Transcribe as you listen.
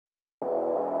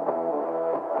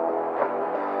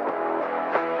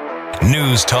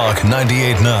News Talk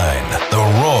 98.9, the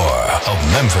roar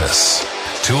of Memphis.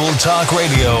 Tool Talk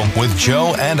Radio with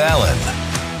Joe and Allan.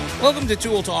 Welcome to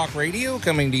Tool Talk Radio,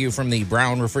 coming to you from the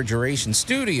Brown Refrigeration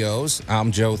Studios.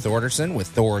 I'm Joe Thorderson with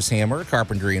Thor's Hammer,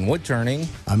 Carpentry and Wood Turning.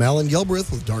 I'm Alan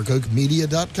Gilbreth with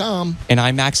darkoakmedia.com. And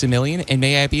I'm Maximilian, and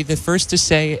may I be the first to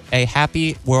say a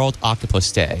happy World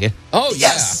Octopus Day. Oh,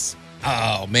 Yes. yeah.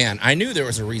 Oh, man. I knew there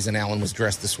was a reason Alan was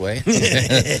dressed this way.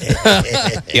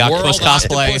 The Octopus World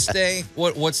cosplay. Octopus Day.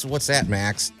 What's that,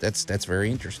 Max? That's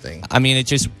very interesting. I mean, it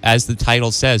just, as the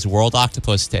title says, World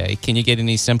Octopus Day. Can you get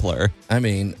any simpler? I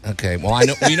mean, okay. Well,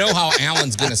 we know how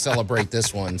Alan's going to celebrate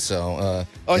this one, so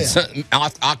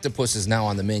octopus is now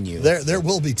on the menu. There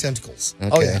will be tentacles. Okay.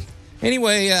 Oh, yeah.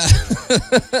 Anyway,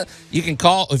 you can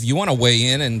call if you want to weigh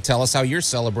in and tell us how you're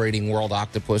celebrating World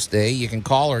Octopus Day. You can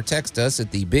call or text us at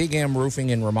the Big M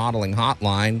Roofing and Remodeling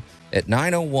Hotline at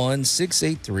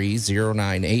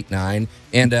 901-683-0989.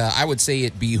 And I would say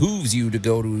it behooves you to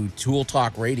go to Tool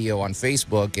Talk Radio on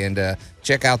Facebook and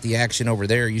check out the action over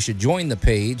there. You should join the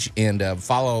page and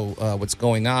follow what's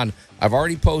going on. I've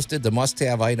already posted the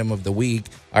must-have item of the week.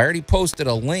 I already posted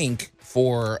a link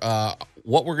for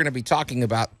what we're going to be talking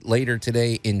about later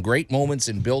today in Great Moments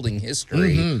in Building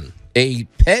History. Mm-hmm. A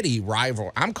petty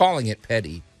rival. I'm calling it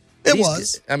petty. It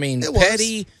was.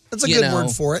 Petty. That's a good word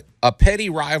for it. A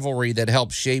petty rivalry that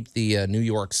helped shape the New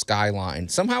York skyline.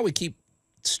 Somehow we keep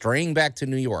straying back to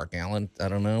New York, Alan. I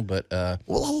don't know, but... well,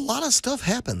 a lot of stuff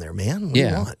happened there, man. What do you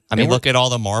want? I mean, look at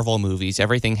all the Marvel movies.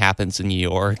 Everything happens in New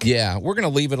York. Yeah, we're going to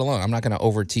leave it alone. I'm not going to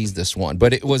over-tease this one.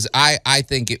 But it was, I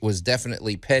think it was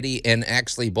definitely petty, and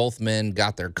actually both men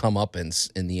got their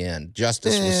comeuppance in the end.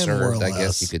 Justice was served, I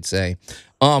guess you could say.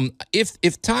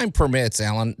 If time permits,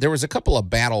 Alan, there was a couple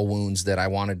of battle wounds that I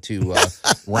wanted to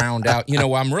round out. You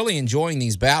know, I'm really enjoying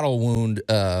these battle wound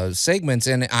segments,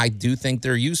 and I do think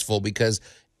they're useful because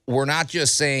we're not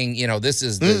just saying, you know, this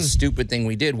is the stupid thing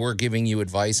we did. We're giving you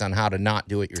advice on how to not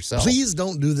do it yourself. Please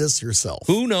don't do this yourself.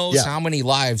 Who knows how many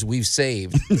lives we've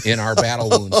saved in our battle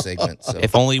wound segment. So.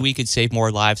 If only we could save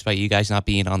more lives by you guys not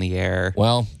being on the air.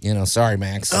 Well, you know, sorry,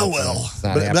 Max. Oh, well.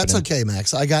 But that's okay,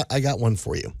 Max. I got one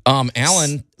for you.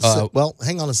 Alan. Well,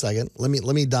 hang on a second. Let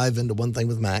me dive into one thing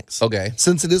with Max. Okay.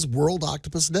 Since it is World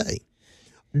Octopus Day,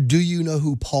 do you know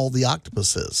who Paul the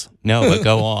Octopus is? No, but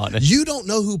go on. You don't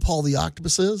know who Paul the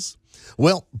Octopus is?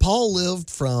 Well, Paul lived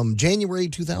from January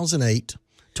 2008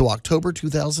 to October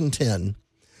 2010,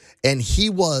 and he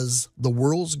was the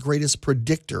world's greatest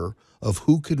predictor of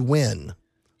who could win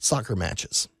soccer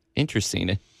matches.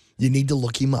 Interesting. You need to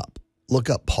look him up. Look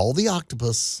up Paul the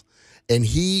Octopus, and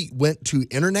he went to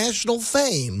international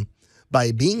fame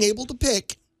by being able to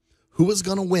pick who was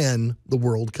going to win the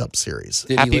World Cup Series.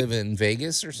 Did he live in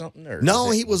Vegas or something? Or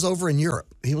no, he was over in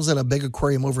Europe. He was in a big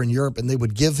aquarium over in Europe, and they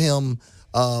would give him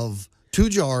of 2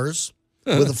 jars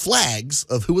with the flags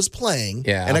of who was playing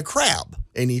and a crab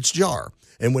in each jar.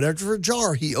 And whatever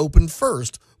jar he opened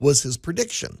first was his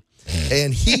prediction.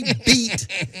 And he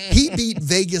beat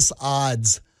Vegas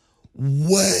odds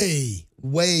way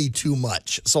too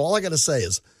much. So all I got to say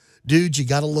is, dude, you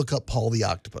got to look up Paul the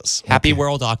Octopus. Happy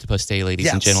World Octopus Day,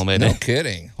 ladies and gentlemen. No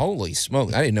kidding. Holy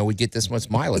smoke. I didn't know we'd get this much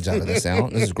mileage out of this,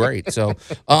 Alan. This is great. So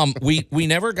we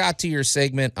never got to your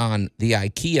segment on the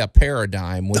IKEA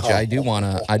paradigm, which I do want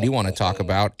to talk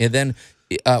about. And then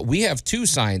we have 2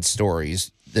 science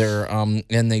stories. They're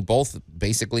and they both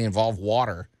basically involve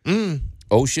water.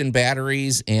 Ocean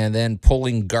batteries, and then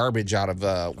pulling garbage out of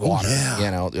water.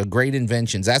 You know, great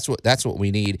inventions. That's what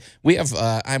we need. We have.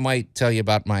 I might tell you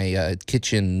about my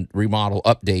kitchen remodel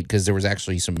update because there was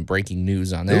actually some breaking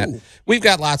news on that. Ooh. We've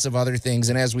got lots of other things,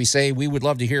 and as we say, we would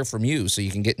love to hear from you. So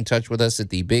you can get in touch with us at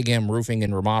the Big M Roofing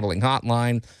and Remodeling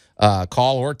Hotline.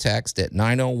 Call or text at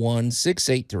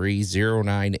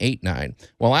 901-683-0989.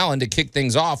 Well, Alan, to kick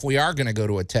things off, we are going to go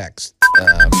to a text.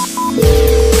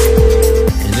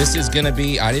 And this is going to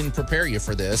be, I didn't prepare you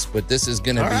for this, but this is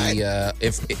going to be,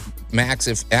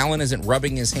 if Alan isn't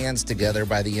rubbing his hands together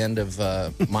by the end of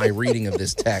my reading of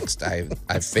this text,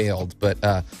 I've failed.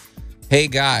 But, hey,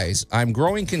 guys, I'm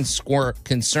growing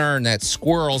concerned that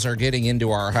squirrels are getting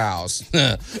into our house.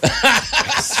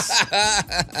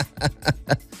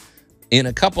 In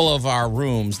a couple of our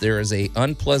rooms, there is a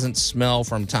unpleasant smell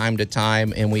from time to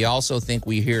time, and we also think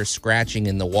we hear scratching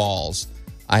in the walls.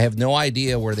 I have no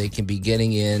idea where they can be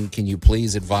getting in. Can you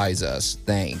please advise us?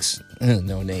 Thanks.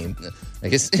 No name. I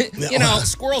guess, you know,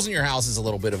 squirrels in your house is a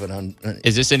little bit of an...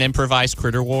 Is this an improvised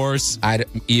Critter Wars?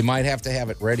 You might have to have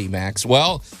it ready, Max.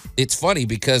 Well, it's funny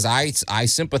because I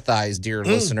sympathize, dear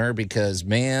listener, because,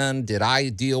 man, did I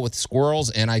deal with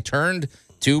squirrels, and I turned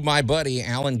to my buddy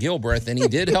Alan Gilbreth, and he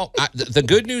did help. The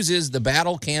good news is the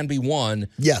battle can be won,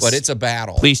 yes, but it's a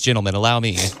battle. Please, gentlemen, allow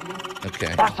me.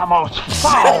 Okay. That's the most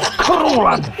foul, cruel,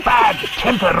 and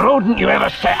bad-tempered rodent you ever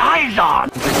set eyes on.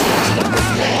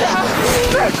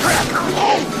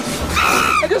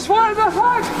 I just wanted to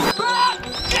hug.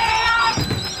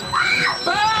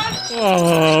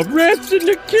 Oh, rats in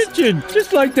the kitchen,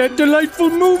 just like that delightful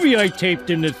movie I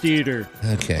taped in the theater.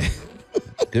 Okay.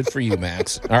 Good for you,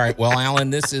 Max. All right. Well,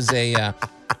 Alan, this is a.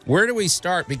 Where do we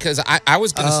start? Because I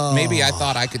was gonna maybe I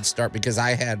thought I could start because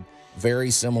I had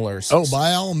very similar. Oh,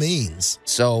 by all means.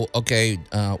 So, okay.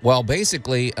 Well,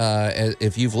 basically,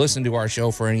 if you've listened to our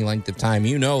show for any length of time,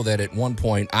 you know that at one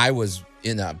point I was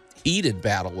in a heated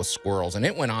battle with squirrels, and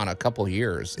it went on a couple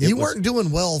years. You weren't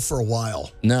doing well for a while.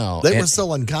 No. They were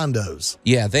selling condos.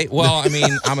 Yeah, I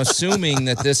mean, I'm assuming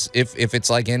that this, if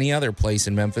it's like any other place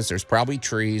in Memphis, there's probably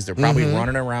trees. They're probably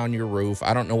running around your roof.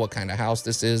 I don't know what kind of house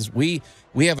this is. We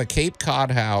have a Cape Cod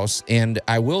house, and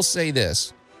I will say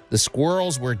this. The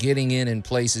squirrels were getting in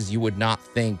places you would not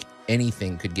think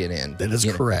anything could get in. That is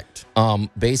correct.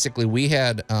 Basically, we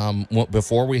had,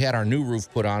 before we had our new roof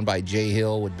put on by Jay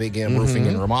Hill with Big M Roofing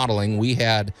and Remodeling, we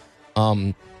had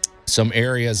some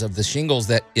areas of the shingles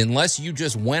that unless you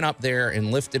just went up there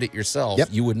and lifted it yourself,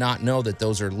 you would not know that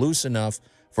those are loose enough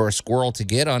for a squirrel to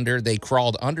get under. They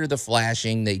crawled under the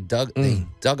flashing. They dug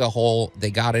a hole.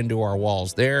 They got into our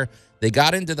walls there. They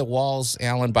got into the walls,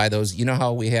 Alan, by those, you know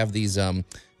how we have these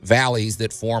valleys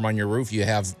that form on your roof. You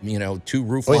have, two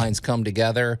roof lines come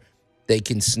together. They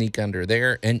can sneak under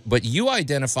there. But you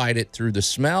identified it through the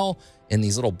smell and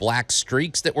these little black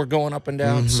streaks that were going up and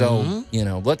down. So,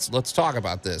 let's talk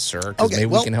about this, sir, because maybe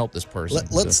we can help this person.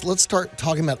 Let's start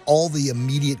talking about all the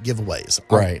immediate giveaways.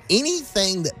 Right.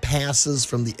 Anything that passes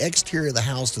from the exterior of the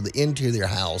house to the interior of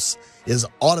the house is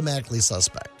automatically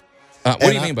suspect. What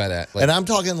do you mean by that? And I'm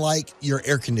talking like your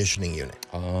air conditioning unit.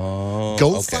 Oh,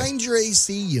 Go find your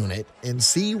AC unit and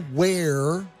see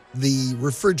where the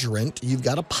refrigerant, you've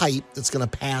got a pipe that's going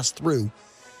to pass through.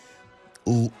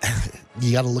 You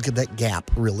got to look at that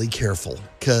gap really careful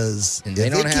because they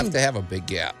don't have to have a big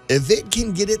gap. If it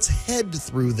can get its head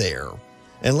through there,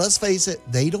 and let's face it,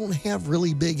 they don't have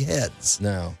really big heads.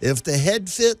 No. If the head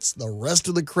fits, the rest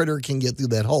of the critter can get through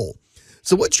that hole.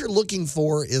 So what you're looking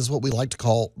for is what we like to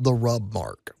call the rub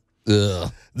mark.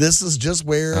 Ugh. This is just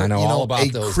where all about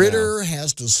a critter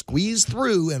has to squeeze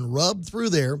through and rub through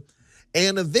there,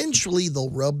 and eventually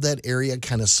they'll rub that area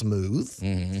kind of smooth.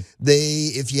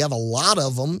 If you have a lot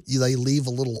of them, they leave a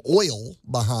little oil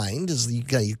behind as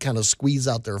you kind of squeeze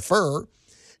out their fur,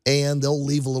 and they'll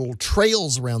leave little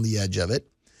trails around the edge of it.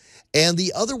 And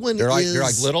the other one they're like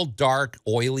little dark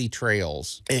oily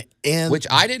trails, and which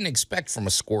I didn't expect from a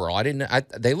squirrel.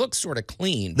 They look sort of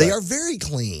clean. They are very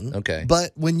clean. Okay,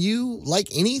 but when you, like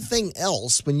anything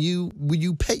else, when you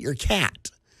pet your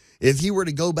cat, if you were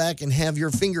to go back and have your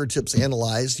fingertips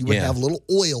analyzed, you would have little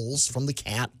oils from the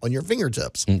cat on your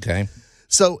fingertips. Okay,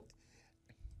 so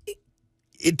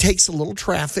it takes a little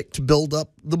traffic to build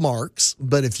up the marks,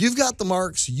 but if you've got the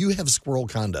marks, you have squirrel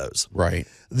condos. Right.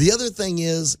 The other thing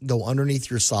is go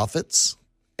underneath your soffits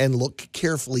and look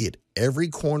carefully at every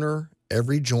corner,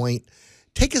 every joint.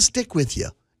 Take a stick with you.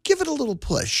 Give it a little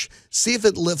push. See if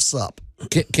it lifts up.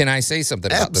 Can I say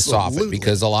something about the soffit?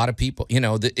 Because a lot of people,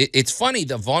 it's funny,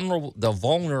 the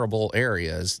vulnerable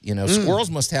areas,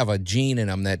 squirrels must have a gene in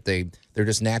them that they're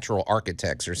just natural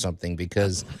architects or something,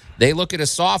 because they look at a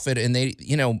soffit and they,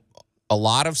 a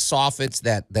lot of soffits,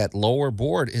 that lower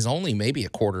board is only maybe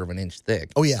 1/4 of an inch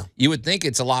thick. Oh, yeah. You would think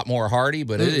it's a lot more hardy,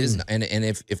 but it isn't. And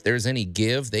if there's any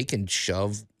give, they can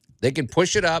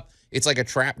push it up. It's like a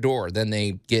trap door. Then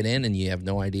they get in, and you have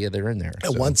no idea they're in there.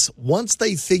 So. Once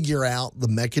they figure out the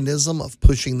mechanism of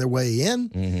pushing their way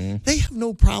in, they have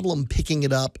no problem picking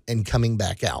it up and coming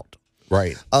back out.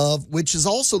 Right. Which is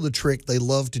also the trick they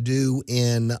love to do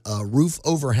in roof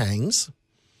overhangs,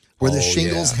 where the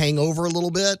shingles hang over a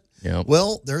little bit. Yep.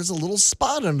 Well, there's a little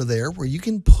spot under there where you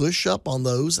can push up on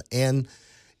those. And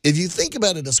if you think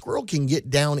about it, a squirrel can get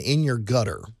down in your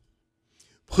gutter,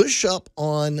 push up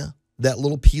on that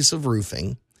little piece of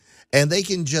roofing, and they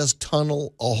can just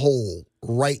tunnel a hole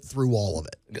right through all of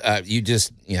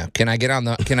it. Can I get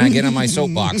on my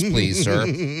soapbox, please, sir?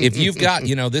 If you've got,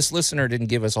 this listener didn't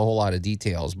give us a whole lot of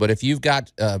details, but if you've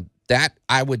got that,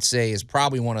 I would say is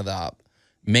probably one of the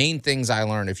main things I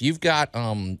learned. If you've got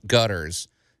gutters,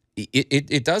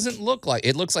 it doesn't look like,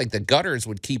 it looks like the gutters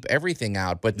would keep everything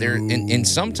out, but and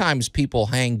sometimes people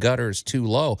hang gutters too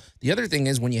low. The other thing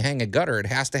is when you hang a gutter, it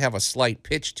has to have a slight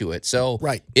pitch to it. So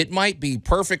it might be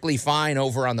perfectly fine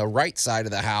over on the right side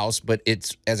of the house, but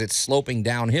as it's sloping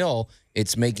downhill,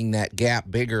 it's making that gap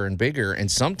bigger and bigger. And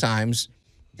sometimes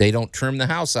they don't trim the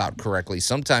house out correctly.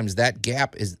 Sometimes that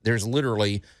gap there's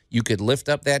literally, you could lift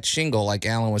up that shingle like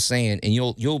Alan was saying, and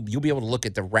you'll be able to look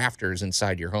at the rafters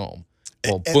inside your home.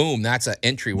 Well, boom, that's an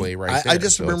entryway right there. I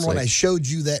just remember when I showed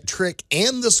you that trick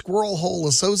and the squirrel hole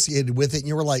associated with it, and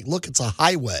you were like, look, it's a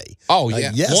highway. Oh, yeah.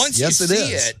 Yes, Once yes, you it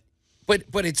see is. it,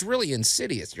 but it's really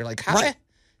insidious. You're like, how? Right.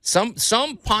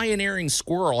 Some pioneering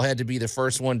squirrel had to be the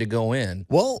first one to go in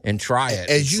and try it.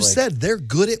 As you said, they're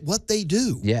good at what they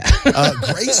do. Yeah.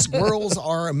 Gray squirrels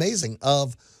are amazing.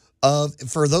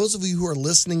 For those of you who are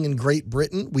listening in Great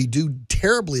Britain, we do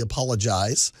terribly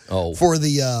apologize for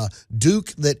the Duke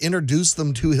that introduced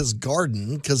them to his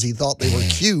garden because he thought they were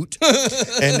cute,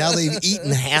 and now they've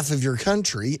eaten half of your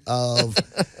country.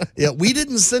 We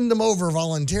didn't send them over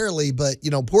voluntarily, but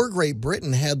poor Great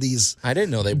Britain had these. I didn't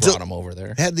know they brought them over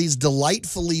there. Had these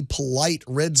delightfully polite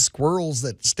red squirrels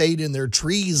that stayed in their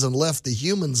trees and left the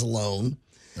humans alone.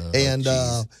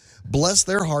 Bless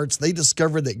their hearts, they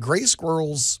discovered that gray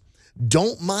squirrels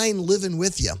don't mind living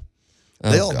with you.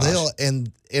 They'll and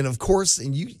of course,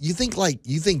 and you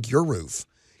think your roof.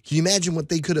 Can you imagine what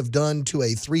they could have done to a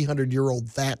 300-year-old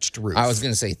thatched roof? I was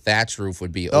going to say thatched roof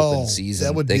would be open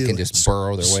season. They can just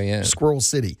burrow their way in. Squirrel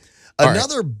City.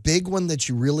 Another big one that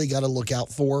you really got to look out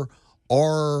for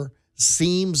are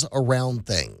seams around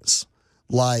things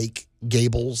like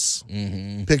gables,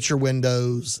 picture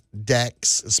windows,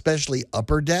 decks, especially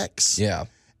upper decks. Yeah.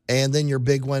 And then your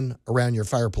big one around your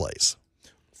fireplace.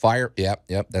 Yep.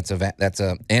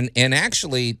 And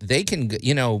actually they can,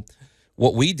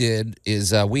 what we did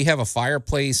is we have a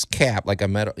fireplace cap, like a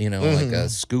metal, like a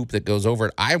scoop that goes over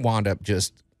it. I wound up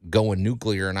just going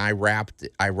nuclear, and I wrapped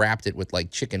it with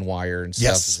like chicken wire and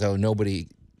stuff, so nobody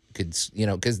could,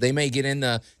 because they may get in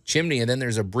the chimney and then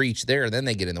there's a breach there, then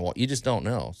they get in the wall. You just don't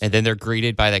know. And then they're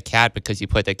greeted by the cat because you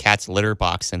put the cat's litter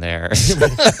box in there.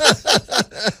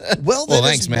 Well,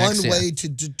 that is one way to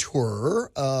deter.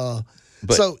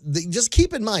 Just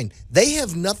keep in mind, they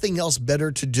have nothing else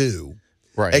better to do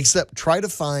except try to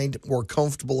find more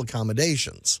comfortable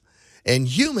accommodations. And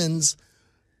humans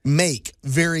make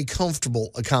very comfortable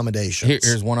accommodations.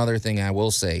 Here's one other thing I will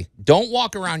say. Don't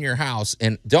walk around your house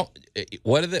and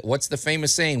what's the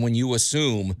famous saying, when you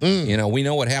assume, we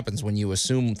know what happens when you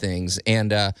assume things,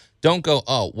 and don't go,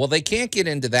 they can't get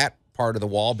into that part of the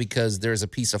wall because there's a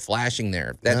piece of flashing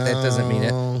there. That doesn't mean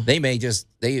it. They may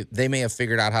they may have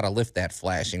figured out how to lift that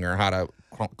flashing or how to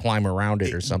climb around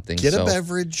it or something. Get a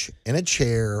beverage and a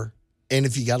chair, and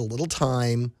if you got a little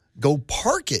time, go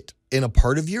park it in a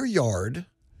part of your yard.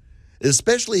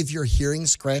 Especially if you're hearing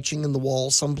scratching in the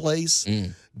wall someplace,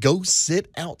 go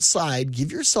sit outside,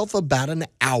 give yourself about an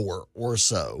hour or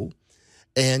so,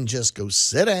 and just go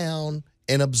sit down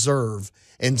and observe.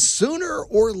 And sooner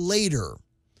or later,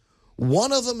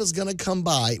 one of them is going to come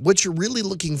by. What you're really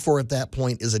looking for at that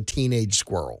point is a teenage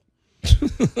squirrel.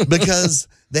 Because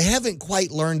they haven't quite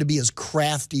learned to be as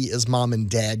crafty as mom and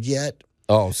dad yet.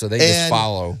 Oh, so they just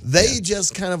follow. They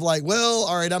just kind of like, well,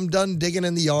 all right, I'm done digging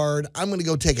in the yard. I'm going to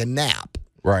go take a nap.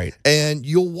 Right. And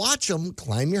you'll watch them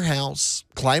climb your house,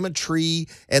 climb a tree,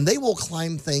 and they will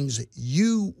climb things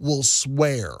you will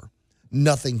swear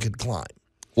nothing could climb.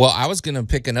 Well, I was going to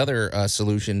pick another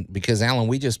solution because, Alan,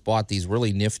 we just bought these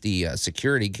really nifty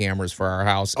security cameras for our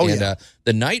house. The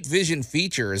night vision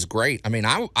feature is great. I mean,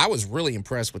 I was really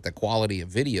impressed with the quality of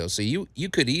video. So you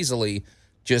could easily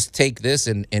just take this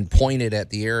and point it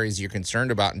at the areas you're concerned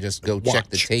about and just go check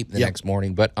the tape the next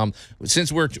morning. But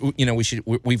since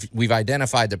we've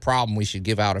identified the problem, we should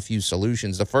give out a few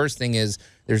solutions. The first thing is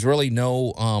there's really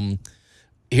no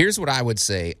here's what I would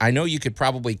say. I know you could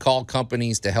probably call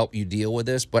companies to help you deal with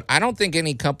this, but I don't think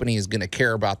any company is going to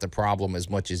care about the problem as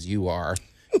much as you are.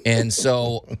 And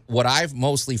so what I've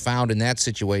mostly found in that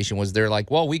situation was they're like,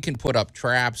 well, we can put up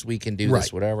traps, we can do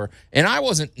this, whatever. And I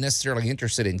wasn't necessarily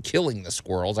interested in killing the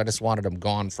squirrels. I just wanted them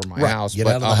gone from my house. Get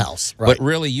out of the house. But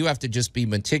really, you have to just be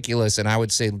meticulous. And I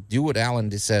would say do what Alan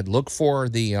just said. Look for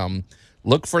the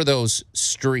look for those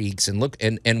streaks and look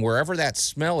and wherever that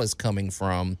smell is coming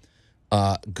from,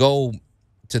 go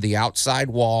to the outside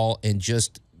wall and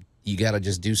you got to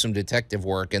just do some detective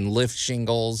work and lift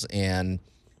shingles and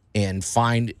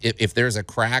find if there's a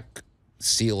crack,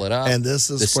 seal it up. And this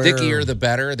is the stickier the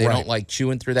better. They don't like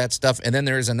chewing through that stuff. And then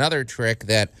there's another trick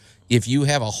that if you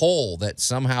have a hole that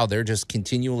somehow they're just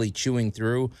continually chewing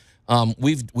through,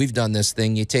 we've done this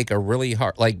thing. You take a really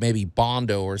hard, like maybe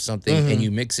Bondo or something, and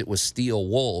you mix it with steel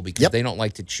wool because they don't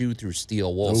like to chew through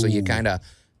steel wool. Ooh. So you kind of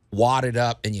wad it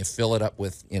up and you fill it up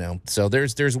with, so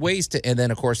there's ways to, and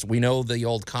then of course we know the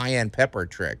old cayenne pepper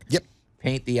trick. Yep.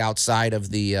 Paint the outside of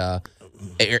the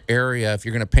area, if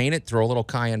you're going to paint it, throw a little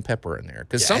cayenne pepper in there.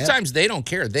 Because sometimes they don't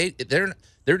care.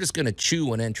 They're just going to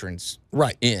chew an entrance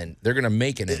in. They're going to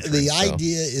make an entrance. The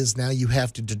idea is now you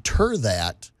have to deter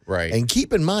that. Right. And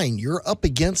keep in mind, you're up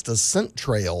against a scent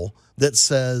trail that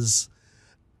says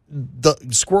the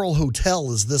Squirrel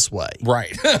Hotel is this way.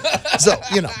 Right. So,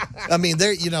 I mean,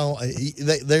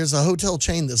 there's a hotel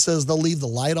chain that says they'll leave the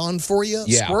light on for you.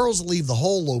 Yeah. Squirrels leave the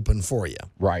hole open for you.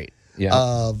 Right.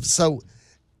 Yeah. So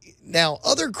now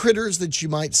other critters that you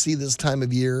might see this time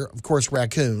of year, of course,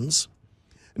 raccoons.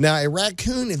 Now, a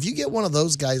raccoon, if you get one of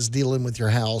those guys dealing with your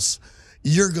house,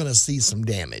 you're going to see some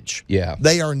damage. Yeah.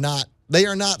 They are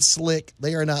not slick.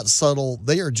 They are not subtle.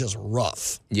 They are just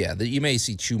rough. Yeah, you may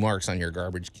see chew marks on your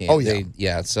garbage can. Oh,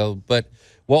 yeah.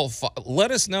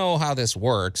 Let us know how this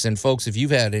works. And, folks, if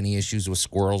you've had any issues with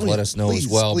squirrels, let us know as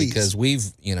well. Please. Because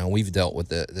we've dealt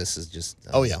with it. This is just...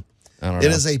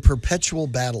 It is a perpetual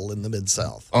battle in the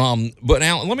Mid-South. But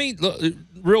now,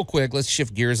 real quick, let's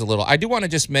shift gears a little. I do want to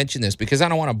just mention this because I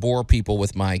don't want to bore people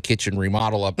with my kitchen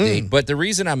remodel update. But the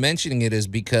reason I'm mentioning it is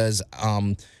because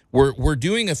we're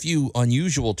doing a few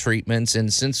unusual treatments,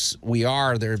 and since we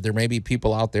are, there may be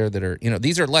people out there that are,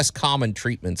 these are less common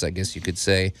treatments, I guess you could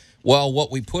say. Well, what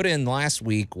we put in last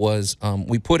week was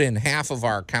we put in half of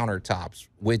our countertops,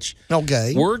 which we've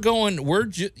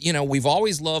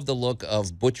always loved the look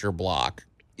of butcher block.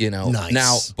 Nice.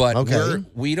 Now, but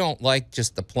we don't like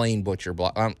just the plain butcher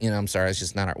block. I'm sorry, it's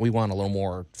just not we want a little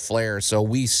more flair, so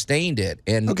we stained it,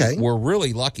 and we're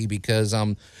really lucky because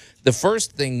the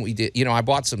first thing we did, I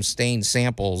bought some stained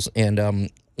samples,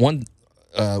 and one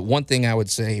thing I would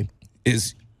say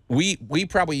is we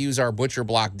probably use our butcher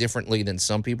block differently than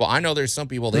some people. I know there's some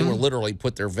people, they will literally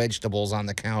put their vegetables on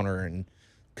the counter and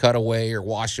cut away or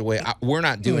wash away. We're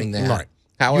not doing that. Right.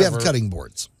 However, you have cutting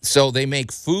boards. So they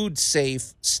make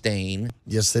food-safe stain.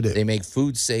 Yes, they do. They make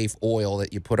food-safe oil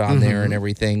that you put on there and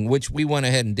everything, which we went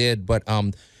ahead and did. But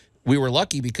we were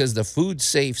lucky because the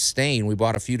food-safe stain, we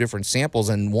bought a few different samples,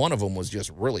 and one of them was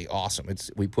just really awesome.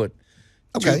 We put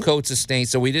 2 coats of stain.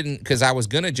 So we didn't, because I was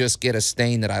going to just get a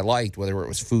stain that I liked, whether it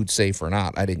was food-safe or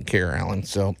not. I didn't care, Alan.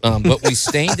 So, but we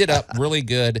stained it up really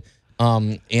good.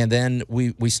 And then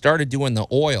we started doing the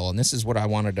oil, and this is what I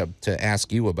wanted to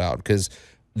ask you about, because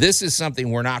this is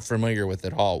something we're not familiar with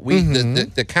at all.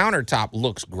 The countertop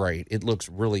looks great. It looks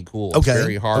really cool. It's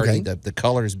very hardy. The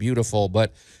color is beautiful.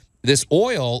 But this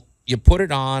oil, you put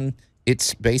it on,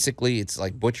 it's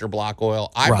like butcher block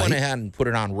oil. I went ahead and put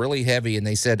it on really heavy, and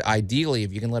they said ideally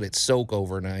if you can let it soak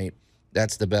overnight,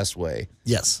 that's the best way.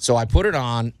 Yes. So I put it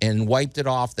on and wiped it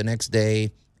off the next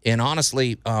day. And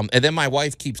honestly, and then my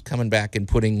wife keeps coming back and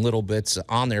putting little bits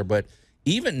on there. But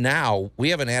even now,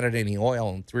 we haven't added any oil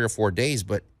in 3 or 4 days.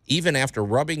 But even after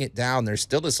rubbing it down, there's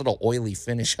still this little oily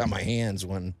finish on my hands.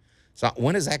 When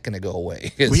is that going to go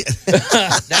away?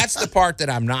 That's the part that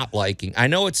I'm not liking. I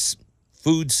know it's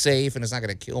food safe and it's not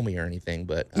going to kill me or anything,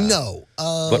 but no.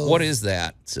 But what is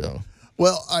that? So.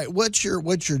 Well, all right, what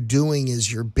you're doing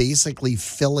is you're basically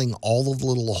filling all of the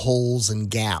little holes and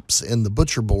gaps in the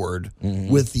butcher board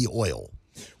with the oil.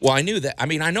 Well, I knew that. I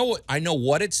mean, I know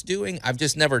what it's doing. I've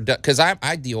just never done, because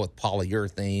I deal with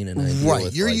polyurethane and I deal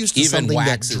with, you're used to even something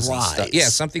waxes that dries. and stuff. Yeah,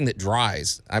 something that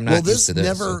dries. I'm not used to this.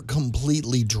 Well, this never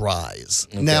completely dries.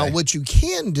 Okay. Now, what you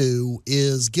can do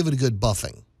is give it a good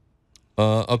buffing.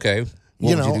 Okay.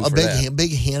 What would you do for that?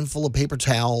 Big handful of paper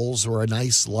towels or a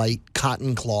nice light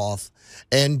cotton cloth,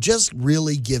 and just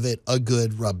really give it a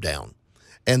good rub down.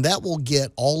 And that will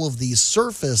get all of the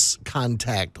surface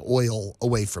contact oil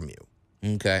away from you.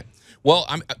 Okay. Well,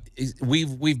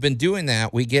 we've been doing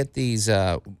that. We get these.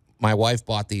 My wife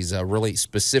bought these really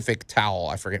specific towel.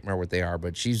 I remember what they are,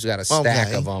 but she's got a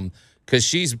stack of them because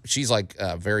she's like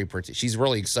very pretty. She's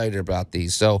really excited about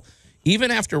these. So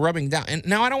even after rubbing down, and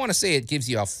now I don't want to say it gives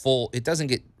you it doesn't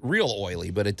get real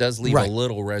oily, but it does leave a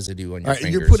little residue on your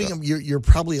fingers. You're putting them. You're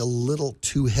probably a little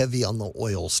too heavy on the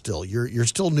oil still. You're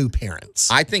still new parents.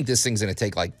 I think this thing's going to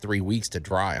take like 3 weeks to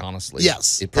dry. Honestly,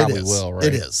 yes, it probably will. Right?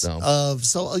 It is.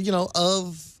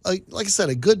 Like I said,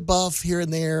 a good buff here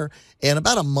and there, and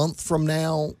about a month from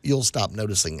now, you'll stop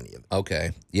noticing any of it.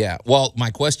 Okay. Yeah. Well,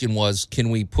 my question was, can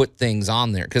we put things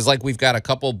on there? Because like we've got a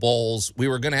couple bowls. We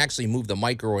were going to actually move the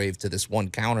microwave to this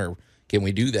one counter. Can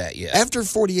we do that yet? After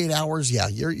 48 hours, yeah,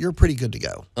 you're pretty good to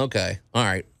go. Okay. All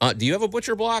right. Do you have a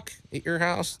butcher block at your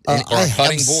house? Or a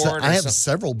cutting board? I have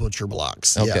several butcher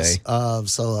blocks. Okay.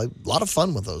 Yes. So a lot of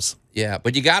fun with those. Yeah,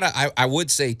 but you gotta. I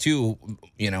would say too.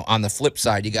 On the flip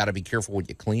side, you gotta be careful what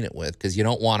you clean it with, because you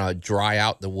don't want to dry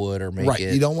out the wood or make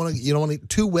it. You don't want it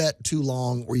too wet, too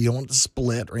long, or you don't want it to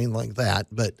split or anything like that.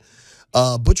 But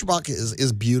ButcherBox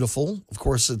is beautiful. Of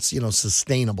course, it's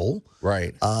sustainable.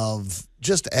 Right.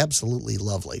 Just absolutely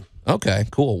lovely. Okay,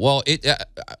 cool. Well,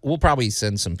 we'll probably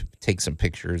take some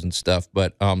pictures and stuff.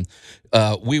 But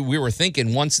we were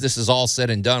thinking once this is all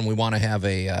said and done, we want to have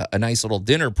a nice little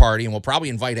dinner party, and we'll probably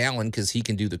invite Alan because he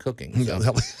can do the cooking. So.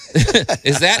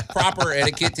 Is that proper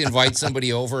etiquette to invite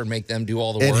somebody over and make them do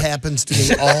all the work? It happens to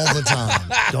me all the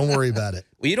time. Don't worry about it.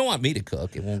 Well, you don't want me to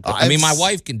cook. It won't. I mean, my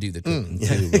wife can do the cooking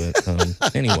too.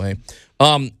 But anyway,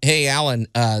 hey, Alan.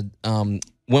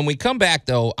 When we come back,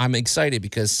 though, I'm excited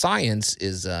because science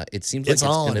is. It seems like it's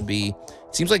going to be.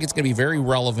 Seems like it's going to be very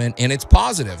relevant, and it's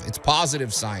positive. It's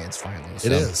positive science, finally. So,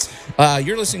 it is.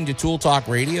 You're listening to Tool Talk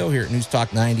Radio here at News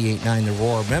Talk 98.9 The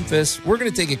Roar of Memphis. We're going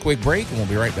to take a quick break, and we'll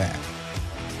be right back.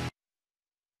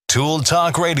 Tool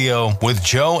Talk Radio with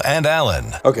Joe and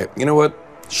Allan. Okay, you know what?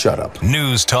 Shut up.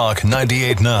 News Talk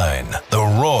 98.9 The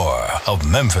Roar of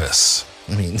Memphis.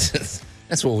 I mean,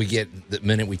 that's what we get the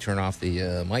minute we turn off the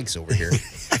mics over here.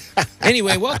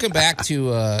 Anyway, welcome back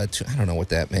to I don't know what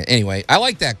that meant. Anyway, I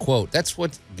like that quote. That's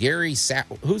what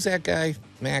who's that guy,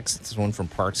 Max? This is one from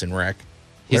Parks and Rec.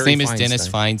 His name is Dennis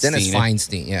Feinstein. Dennis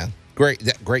Feinstein, yeah.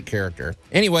 Great character.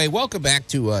 Anyway, welcome back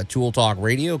to Tool Talk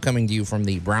Radio, coming to you from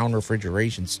the Brown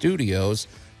Refrigeration Studios.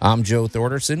 I'm Joe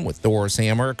Thorderson with Thor's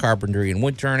Hammer, Carpentry and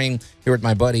Wood Turning, here with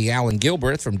my buddy Alan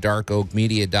Gilbert from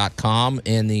darkoakmedia.com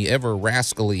and the ever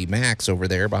rascally Max over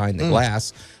there behind the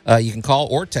glass. You can call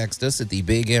or text us at the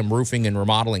Big M Roofing and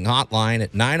Remodeling Hotline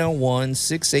at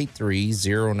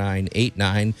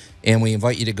 901-683-0989. And we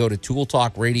invite you to go to Tool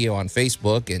Talk Radio on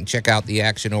Facebook and check out the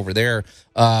action over there.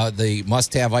 The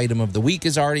must-have item of the week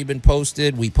has already been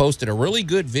posted. We posted a really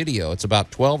good video. It's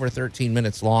about 12 or 13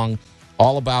 minutes long,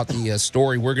 all about the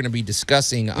story we're going to be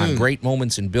discussing on great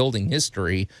moments in building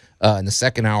history in the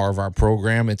second hour of our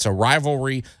program. It's a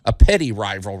rivalry, a petty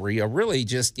rivalry, a really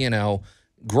just,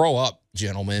 grow up,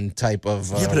 gentlemen type of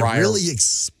but a really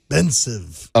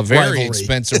expensive a very rivalry.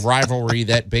 Expensive rivalry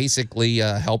that basically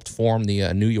helped form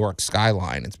the New York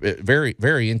skyline. It's very,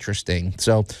 very interesting.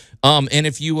 So, and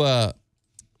if you're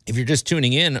just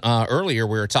tuning in, earlier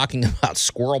we were talking about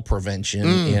squirrel prevention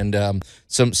and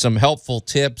some helpful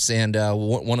tips. And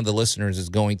one of the listeners is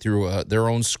going through their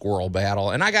own squirrel battle.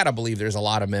 And I got to believe there's a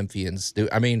lot of Memphians.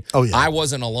 I mean, I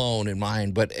wasn't alone in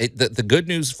mine. But the good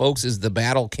news, folks, is the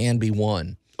battle can be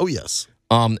won. Oh, yes.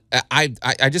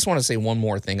 I just want to say one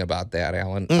more thing about that,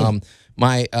 Alan.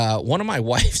 My one of my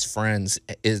wife's friends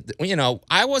is,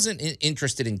 I wasn't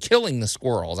interested in killing the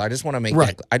squirrels. I just want to make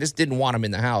that, I just didn't want them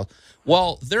in the house.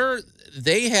 Well,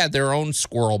 they had their own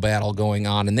squirrel battle going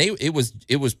on, and it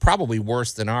was probably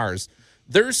worse than ours.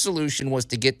 Their solution was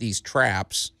to get these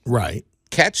traps,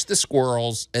 catch the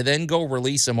squirrels, and then go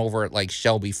release them over at like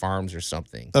Shelby Farms or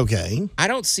something. Okay, I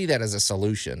don't see that as a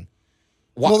solution.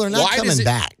 Well, they're not coming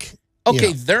back.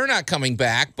 Okay, they're not coming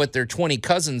back, but their 20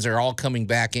 cousins are all coming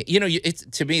back.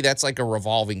 To me, that's like a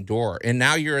revolving door. And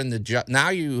now you're in now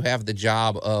you have the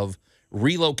job of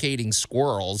relocating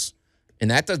squirrels, and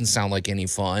that doesn't sound like any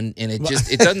fun. And it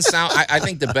doesn't sound. I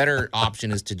think the better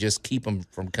option is to just keep them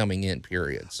from coming in.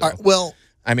 Period. So,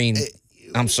 I mean,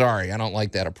 I'm sorry, I don't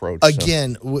like that approach.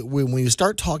 Again, when you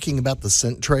start talking about the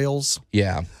scent trails,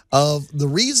 the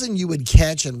reason you would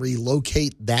catch and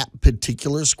relocate that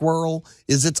particular squirrel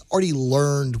is it's already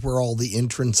learned where all the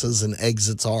entrances and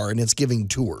exits are, and it's giving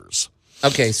tours.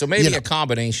 Okay, so maybe a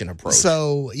combination approach.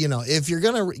 So, if you're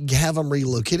going to have them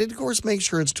relocated, of course, make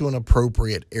sure it's to an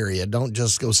appropriate area. Don't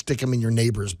just go stick them in your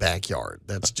neighbor's backyard.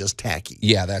 That's just tacky.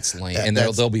 Yeah, that's lame. And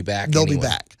they'll be back They'll anyway. be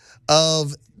back.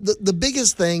 The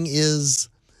biggest thing is,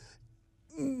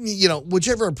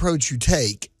 whichever approach you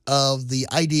take, the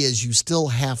idea is you still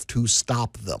have to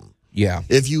stop them. Yeah.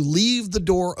 If you leave the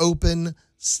door open,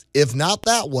 if not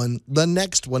that one, the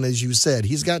next one, as you said,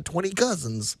 he's got 20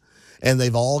 cousins, and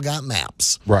they've all got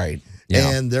maps. Right.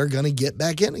 Yeah. And they're going to get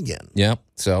back in again. Yep.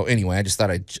 So anyway, I just thought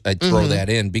I'd throw that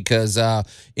in because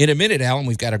in a minute, Alan,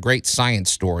 we've got a great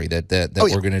science story that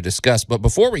we're going to discuss. But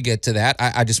before we get to that,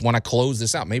 I just want to close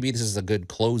this out. Maybe this is a good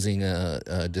closing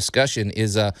discussion.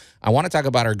 I want to talk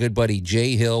about our good buddy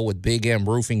Jay Hill with Big M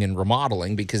Roofing and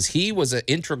Remodeling, because he was an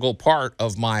integral part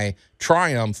of my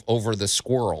triumph over the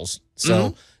squirrels.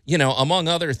 So. Among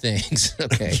other things.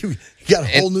 Okay, you got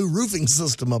a whole new roofing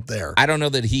system up there. I don't know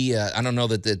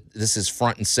that this is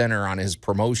front and center on his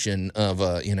promotion of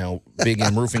Big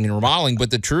M Roofing and Remodeling. But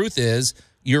the truth is,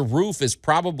 your roof is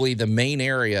probably the main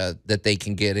area that they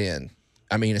can get in.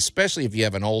 I mean, especially if you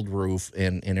have an old roof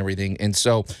and everything. And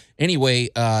so, anyway,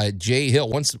 Jay Hill,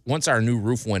 once our new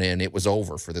roof went in, it was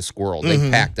over for the squirrel. They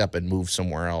packed up and moved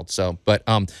somewhere else. So, but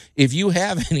if you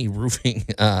have any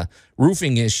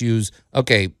roofing issues,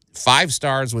 okay, 5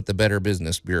 stars with the Better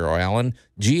Business Bureau, Alan.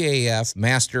 GAF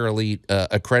Master Elite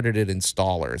accredited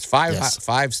installers.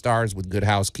 5 stars with Good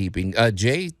Housekeeping.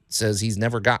 Jay says he's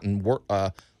never gotten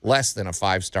less than a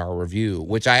 5-star review,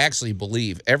 which I actually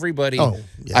believe. Everybody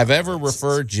I've ever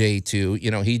referred Jay to,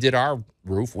 he did our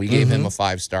roof. We gave him a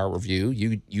 5-star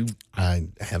review. I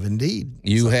have indeed.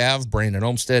 You have Brandon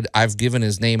Olmsted. I've given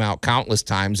his name out countless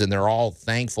times, and they're all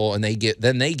thankful, and they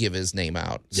give his name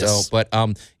out. Yes. So, but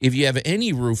if you have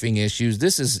any roofing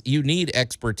issues, you need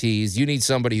expertise. You need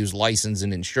somebody who's licensed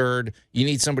and insured. You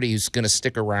need somebody who's going to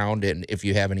stick around, and if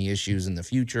you have any issues in the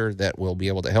future, that will be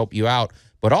able to help you out.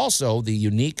 But also the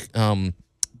unique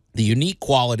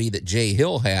quality that Jay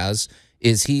Hill has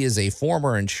is he is a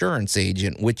former insurance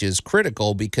agent, which is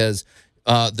critical because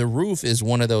the roof is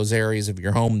one of those areas of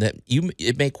your home that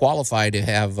it may qualify to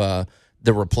have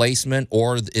the replacement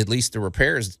or at least the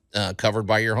repairs covered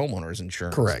by your homeowner's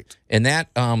insurance. Correct. And that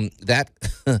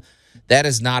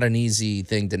is not an easy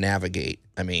thing to navigate.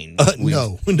 I mean,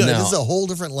 no, this is a whole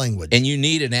different language. And you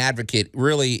need an advocate.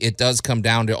 Really, it does come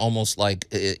down to almost like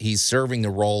he's serving the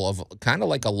role of kind of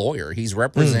like a lawyer. He's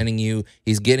representing you.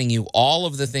 He's getting you all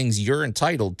of the things you're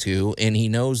entitled to, and he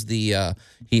knows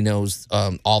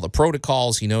all the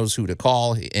protocols. He knows who to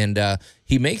call, and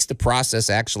he makes the process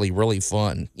actually really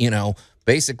fun.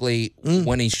 Basically,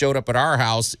 when he showed up at our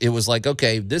house, it was like,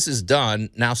 okay, this is done.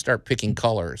 Now start picking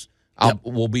colors.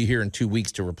 We'll be here in 2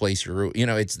 weeks to replace your roof.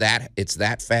 It's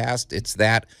that fast. It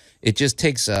just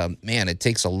takes it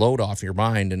takes a load off your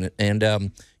mind.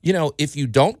 And if you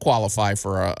don't qualify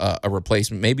for a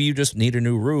replacement, maybe you just need a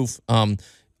new roof.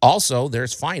 Also,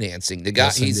 there's financing. The guy,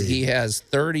 he has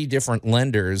 30 different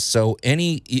lenders. So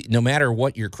no matter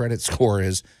what your credit score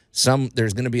is,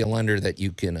 there's going to be a lender that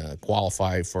you can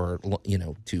qualify for,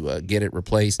 to get it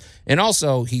replaced. And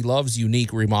also, he loves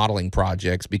unique remodeling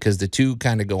projects because the two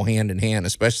kind of go hand in hand,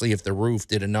 especially if the roof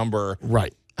did a number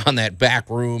on that back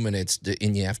room and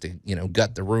you have to,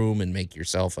 gut the room and make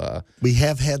yourself We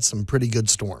have had some pretty good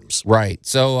storms. Right.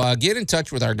 So get in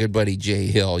touch with our good buddy Jay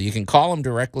Hill. You can call him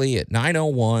directly at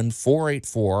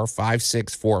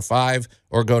 901-484-5645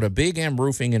 or go to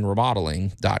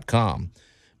bigmroofingandremodeling.com.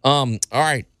 All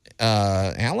right.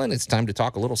 Alan, it's time to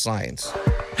talk a little science.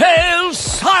 Hail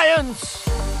science!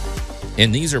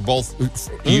 And these are both,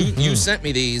 you sent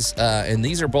me these, and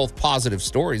these are both positive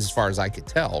stories as far as I could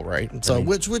tell, right? So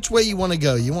which way you want to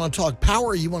go? You want to talk power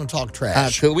or you want to talk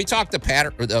trash? Could we talk the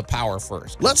power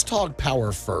first? Let's talk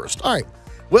power first. All right.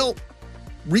 Well,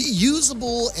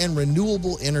 reusable and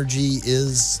renewable energy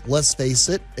is, let's face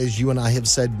it, as you and I have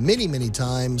said many, many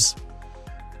times,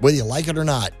 whether you like it or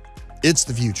not, it's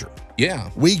the future. Yeah.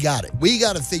 We got it. We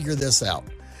got to figure this out.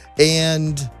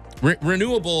 And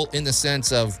renewable in the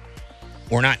sense of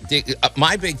we're not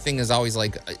my big thing is always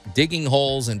like digging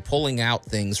holes and pulling out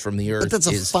things from the earth. But that's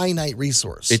a finite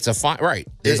resource. It's right.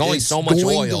 There's only so much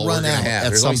oil we're going to have.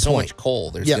 There's only so much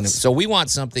coal. So we want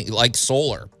something like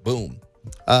solar. Boom.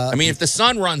 I mean, if the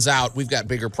sun runs out, we've got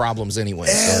bigger problems anyway.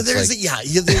 So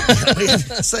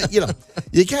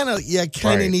you kind of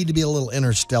need to be a little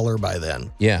interstellar by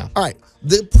then. Yeah. All right.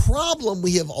 The problem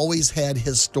we have always had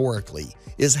historically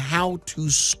is how to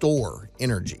store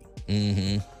energy.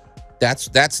 Mm-hmm.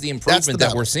 That's the improvement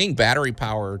that we're seeing. Battery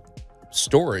power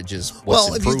storage is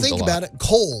what's improved a lot. Well, if you think about it,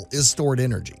 coal is stored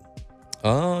energy.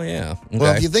 Oh, yeah. Okay.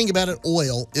 Well, if you think about it,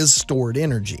 oil is stored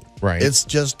energy. Right. It's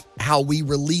just how we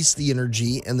release the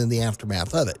energy and then the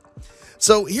aftermath of it.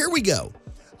 So here we go.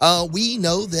 We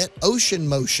know that ocean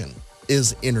motion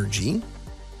is energy.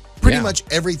 Pretty much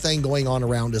everything going on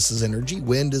around us is energy.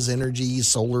 Wind is energy.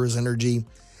 Solar is energy.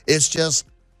 It's just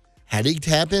how do you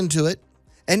tap into it?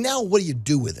 And now what do you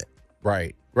do with it?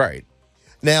 Right.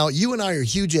 Now, you and I are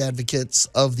huge advocates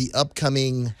of the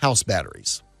upcoming house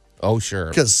batteries. Oh, sure.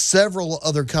 Because several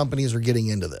other companies are getting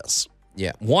into this.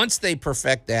 Yeah. Once they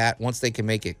perfect that, once they can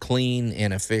make it clean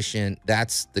and efficient,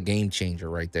 that's the game changer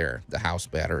right there, the house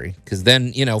battery. Because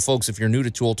then, folks, if you're new to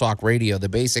Tool Talk Radio, the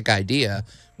basic idea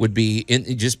would be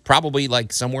just probably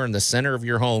like somewhere in the center of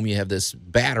your home, you have this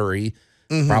battery,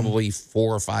 probably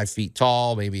 4 or 5 feet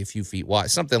tall, maybe a few feet wide,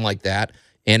 something like that.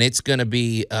 And it's going to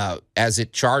be, as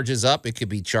it charges up, it could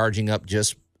be charging up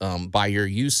just by your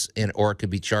use, or it could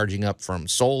be charging up from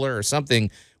solar or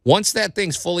something. Once that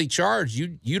thing's fully charged,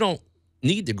 you don't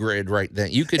need the grid right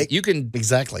then. You can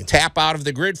exactly tap out of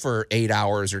the grid for 8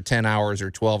 hours or 10 hours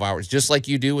or 12 hours, just like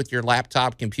you do with your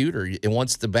laptop computer. And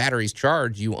once the battery's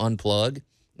charged, you unplug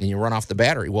and you run off the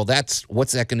battery. Well,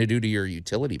 what's that going to do to your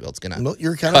utility bill? It's going to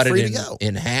you're kind of free to go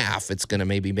in half. It's going to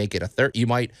maybe make it a third. You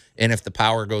might, and if the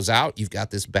power goes out, you've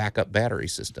got this backup battery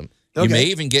system. Okay. You may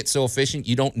even get so efficient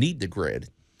you don't need the grid.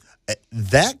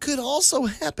 That could also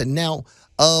happen. Now,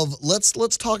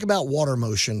 let's talk about water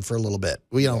motion for a little bit.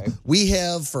 We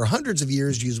have for hundreds of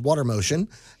years used water motion,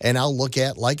 and I'll look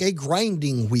at like a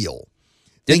grinding wheel.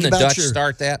 Didn't the Dutch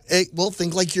start that?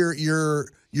 Think like your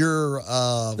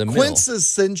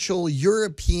quintessential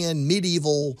European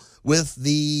medieval with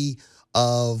the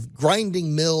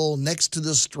grinding mill next to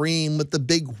the stream with the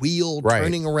big wheel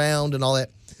turning around and all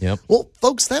that. Yep. Well,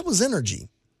 folks, that was energy.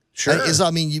 Sure.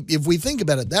 If we think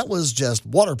about it, that was just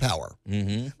water power.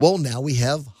 Mm-hmm. Well, now we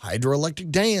have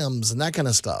hydroelectric dams and that kind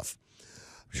of stuff.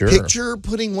 Sure. Picture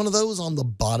putting one of those on the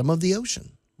bottom of the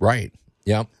ocean. Right.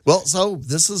 Yep. Well, so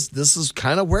this is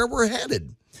kind of where we're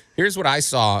headed. Here's what I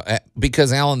saw,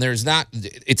 because, Alan,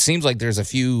 it seems like there's a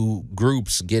few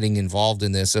groups getting involved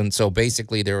in this. And so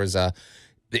basically there was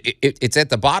it's at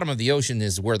the bottom of the ocean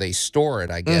is where they store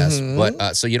it, I guess. Mm-hmm.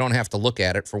 But so you don't have to look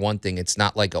at it. For one thing, it's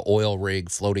not like an oil rig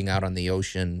floating out on the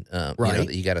ocean, that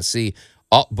you got to see.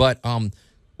 But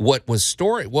what was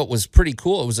pretty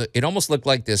cool, it almost looked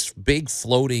like this big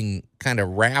floating kind of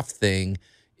raft thing.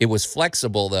 It was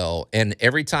flexible, though, and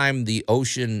every time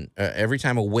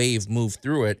a wave moved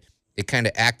through it, it kind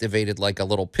of activated like a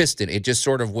little piston. It just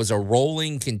sort of was a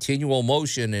rolling, continual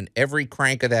motion, and every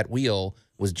crank of that wheel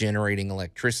was generating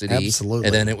electricity. Absolutely.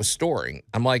 And then it was storing.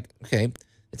 I'm like, okay,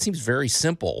 it seems very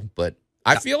simple, but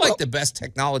I feel like the best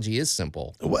technology is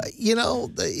simple. Well,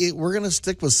 we're going to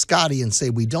stick with Scotty and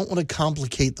say we don't want to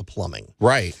complicate the plumbing.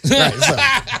 Right.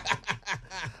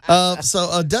 So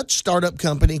a Dutch startup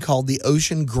company called the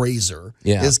Ocean Grazer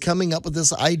is coming up with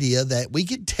this idea that we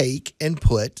could take and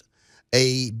put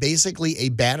basically a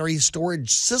battery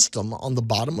storage system on the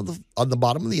bottom of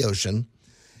the ocean,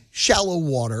 shallow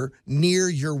water near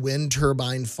your wind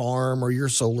turbine farm or your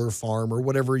solar farm or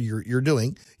whatever you're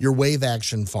doing, your wave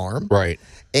action farm. Right.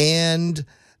 And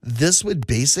this would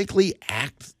basically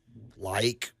act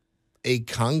like a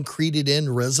concreted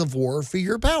in reservoir for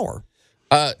your power.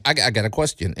 I got a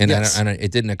question, and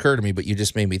it didn't occur to me, but you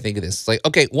just made me think of this. It's like,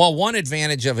 okay, well, one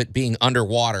advantage of it being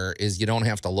underwater is you don't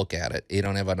have to look at it. You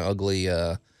don't have an ugly,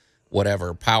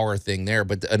 whatever, power thing there.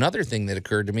 But another thing that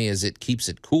occurred to me is it keeps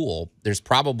it cool. There's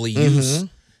probably use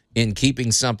in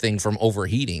keeping something from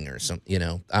overheating or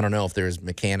something. I don't know if there's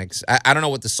mechanics. I don't know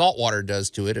what the salt water does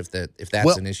to it, if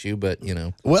that's an issue, but,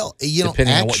 depending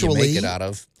on what you make it out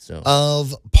of. So,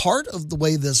 part of the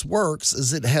way this works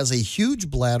is it has a huge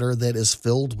bladder that is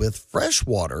filled with fresh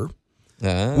water,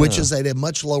 which is at a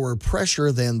much lower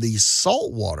pressure than the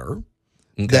salt water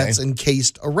that's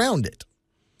encased around it.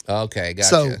 Okay, gotcha.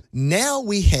 So now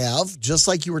we have, just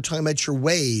like you were talking about your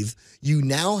wave, you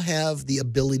now have the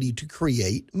ability to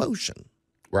create motion.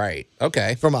 Right.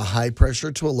 Okay. From a high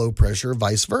pressure to a low pressure,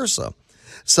 vice versa.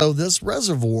 So this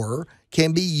reservoir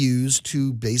can be used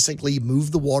to basically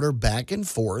move the water back and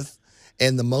forth.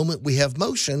 And the moment we have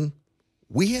motion,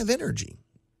 we have energy.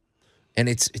 And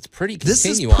it's pretty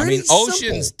continual.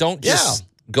 Oceans don't just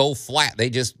go flat.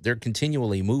 They're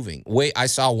continually moving. I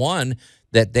saw one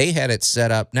that they had it set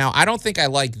up. Now, I don't think I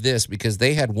like this because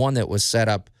they had one that was set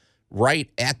up right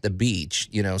at the beach,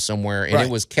 somewhere, and it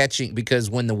was catching, because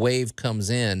when the wave comes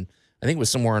in, I think it was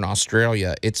somewhere in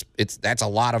Australia, that's a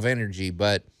lot of energy,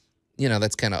 but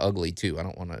that's kind of ugly too. I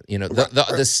don't want to,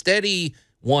 the steady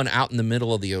one out in the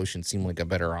middle of the ocean seemed like a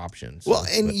better option. So,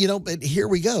 but here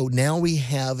we go. Now we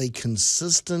have a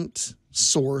consistent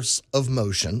source of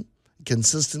motion,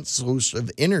 consistent source of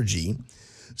energy.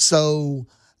 So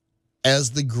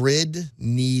as the grid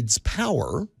needs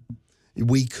power,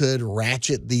 we could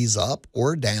ratchet these up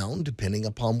or down depending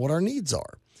upon what our needs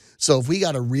are. So if we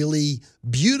got a really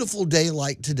beautiful day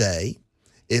like today,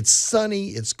 it's sunny,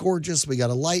 it's gorgeous, we got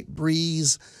a light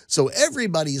breeze, so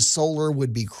everybody's solar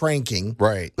would be cranking.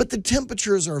 Right. But the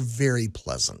temperatures are very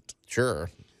pleasant.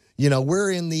 Sure.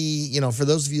 We're in the, for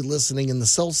those of you listening in the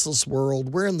Celsius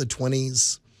world, we're in the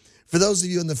 20s. For those of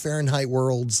you in the Fahrenheit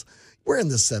worlds, we're in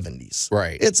the 70s.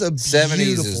 Right. It's a 70s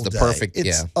beautiful is the day. perfect,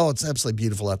 it's absolutely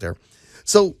beautiful out there.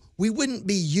 So we wouldn't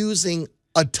be using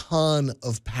a ton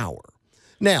of power.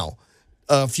 Now,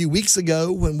 a few weeks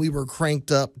ago when we were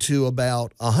cranked up to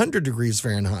about 100 degrees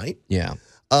Fahrenheit,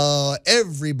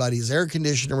 everybody's air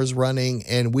conditioner was running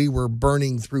and we were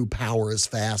burning through power as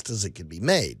fast as it could be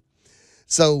made.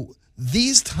 So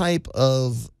these type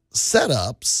of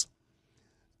setups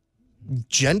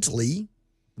gently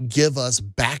give us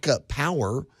backup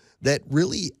power that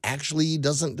really actually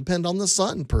doesn't depend on the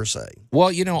sun per se.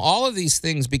 Well, all of these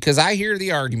things, because I hear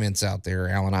the arguments out there,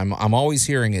 Alan. I'm always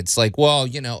hearing it's like, well,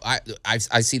 I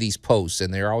see these posts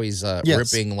and they're always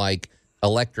ripping like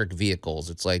electric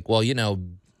vehicles. It's like, well,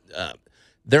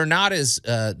 they're not as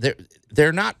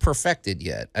they're not perfected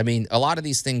yet. I mean, a lot of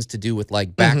these things to do with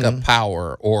like backup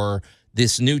power or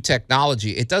this new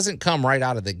technology, it doesn't come right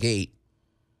out of the gate,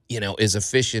 as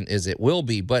efficient as it will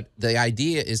be. But the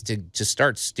idea is to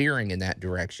start steering in that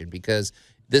direction, because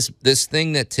this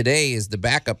thing that today is the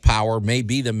backup power may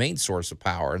be the main source of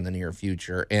power in the near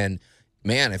future. And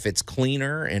man, if it's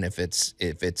cleaner and if it's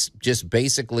just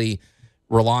basically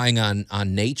relying on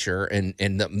nature and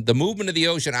the movement of the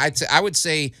ocean, I would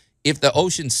say if the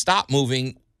ocean stopped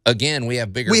moving, again, we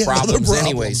have bigger problems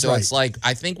anyway. So it's like,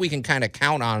 I think we can kind of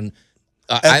count on.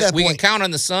 We can count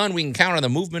on the sun. We can count on the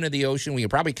movement of the ocean. We can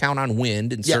probably count on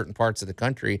wind in certain parts of the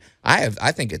country.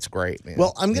 I think it's great, man.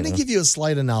 Well, I'm going to give you a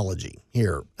slight analogy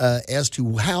here as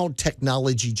to how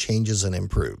technology changes and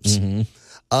improves.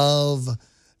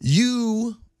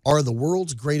 You are the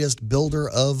world's greatest builder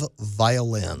of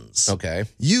violins. Okay.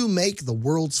 You make the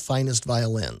world's finest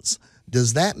violins.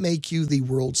 Does that make you the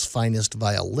world's finest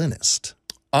violinist?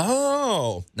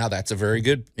 Oh, now that's a very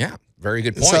good point.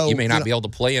 So, you may not be able to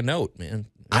play a note, man.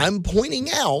 I'm pointing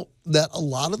out that a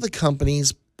lot of the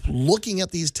companies looking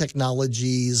at these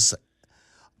technologies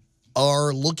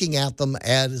are looking at them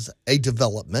as a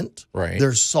development. Right.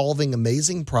 They're solving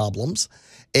amazing problems.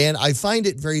 And I find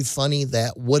it very funny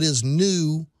that what is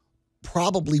new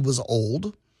probably was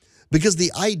old, because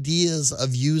the ideas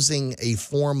of using a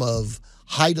form of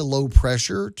high to low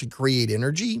pressure to create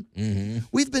energy,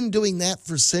 we've been doing that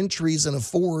for centuries in a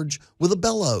forge with a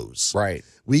bellows. Right.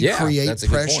 We create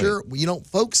pressure.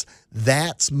 Folks,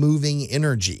 that's moving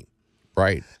energy.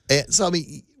 Right. And so, I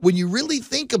mean, when you really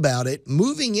think about it,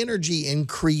 moving energy and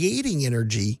creating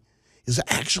energy is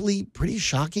actually pretty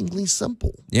shockingly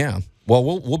simple. Yeah. Well,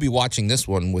 we'll be watching this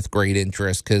one with great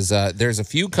interest, because there's a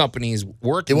few companies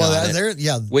working on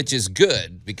it, which is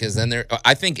good, because then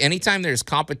I think anytime there's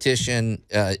competition,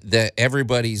 that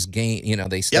everybody's game,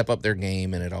 they step up their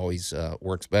game, and it always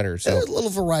works better. So there's a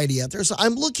little variety out there. So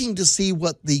I'm looking to see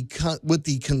what the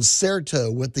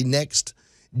concerto, what the next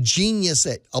genius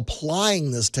at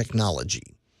applying this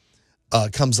technology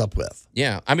comes up with.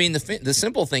 Yeah. I mean, the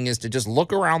simple thing is to just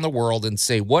look around the world and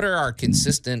say, what are our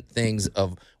consistent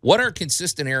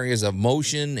consistent areas of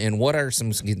motion, and what are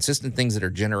some consistent things that are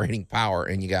generating power?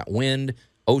 And you got wind,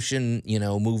 ocean,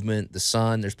 movement, the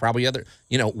sun. There's probably other,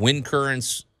 wind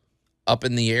currents up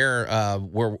in the air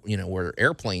where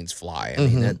airplanes fly. I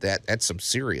mean, that's some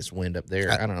serious wind up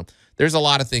there. I don't know. There's a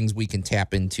lot of things we can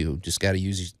tap into. Just got to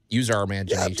use our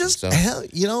imagination.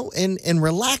 And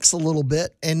relax a little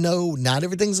bit, and know not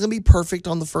everything's going to be perfect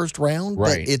on the first round,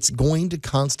 but it's going to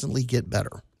constantly get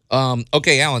better.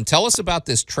 Okay, Alan, tell us about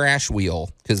this trash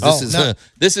wheel, because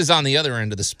this is on the other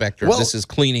end of the spectrum. Well, this is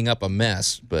cleaning up a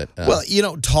mess. But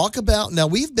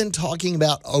we've been talking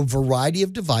about a variety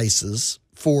of devices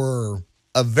for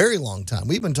a very long time.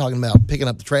 We've been talking about picking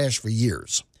up the trash for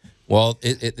years. Well,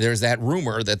 there's that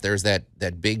rumor that there's that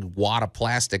big wad of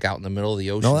plastic out in the middle of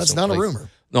the ocean. No, that's not a rumor.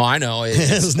 No, I know.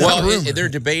 It's not a rumor. They're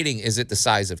debating, is it the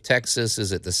size of Texas?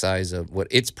 Is it the size of what?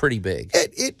 It's pretty big.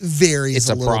 It varies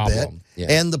a little bit. Yeah.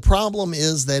 And the problem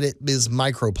is that it is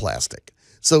microplastic.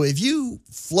 So if you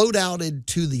float out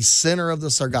into the center of the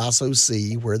Sargasso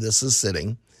Sea, where this is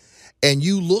sitting, and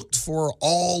you looked for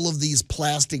all of these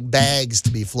plastic bags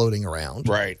to be floating around,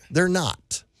 they're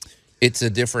not. It's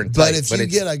a different type. But if you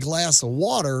get a glass of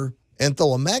water and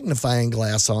throw a magnifying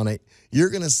glass on it, you're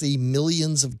going to see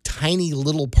millions of tiny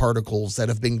little particles that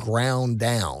have been ground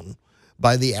down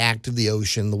by the act of the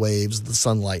ocean, the waves, the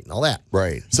sunlight, and all that.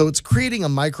 Right. So it's creating a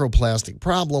microplastic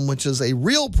problem, which is a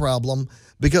real problem,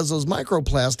 because those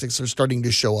microplastics are starting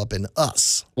to show up in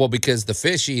us. Well, because the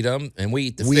fish eat them, and we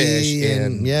eat the fish,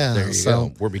 and there you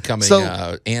go. We're becoming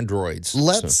androids.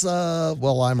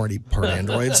 Well, I'm already part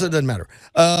android, so it doesn't matter.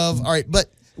 All right,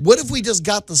 but what if we just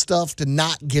got the stuff to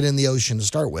not get in the ocean to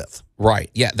start with? Right.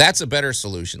 Yeah, that's a better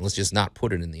solution. Let's just not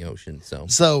put it in the ocean.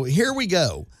 So here we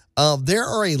go. There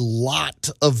are a lot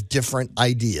of different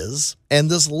ideas, and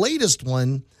this latest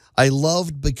one I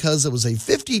loved because it was a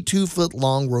 52-foot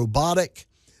long robotic,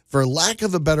 for lack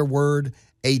of a better word,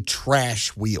 a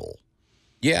trash wheel.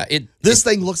 Yeah. This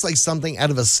thing looks like something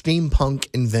out of a steampunk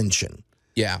invention.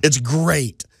 Yeah. It's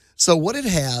great. So what it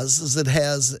has is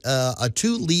a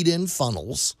 2 lead-in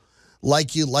funnels,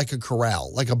 like a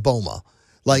corral, like a boma.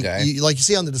 Like you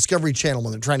see on the Discovery Channel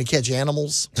when they're trying to catch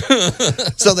animals.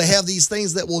 So they have these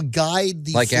things that will guide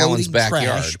the floating Alan's backyard.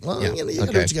 trash. Well, you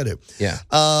gotta do what you got to do. Yeah.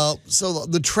 So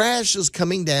the trash is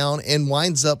coming down and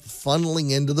winds up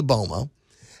funneling into the boma.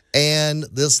 And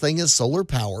this thing is solar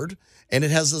powered, and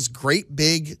it has this great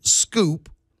big scoop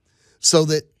so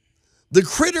that the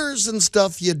critters and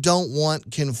stuff you don't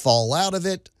want can fall out of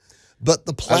it. But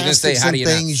the plastics and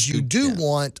things scoop, you do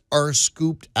want are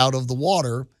scooped out of the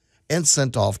water and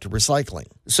sent off to recycling.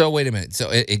 So wait a minute. So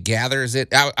it gathers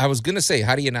it. I was going to say,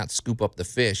 how do you not scoop up the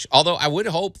fish? Although I would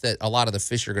hope that a lot of the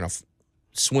fish are going to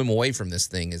swim away from this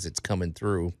thing as it's coming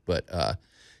through. But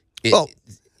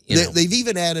they've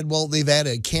even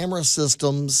added camera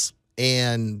systems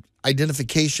and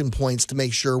identification points to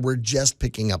make sure we're just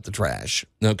picking up the trash.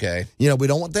 Okay. We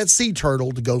don't want that sea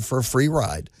turtle to go for a free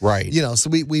ride. Right. So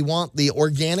we want the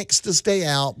organics to stay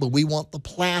out, but we want the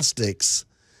plastics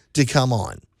to come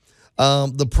on.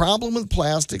 The problem with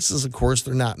plastics is, of course,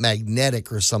 they're not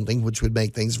magnetic or something, which would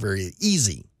make things very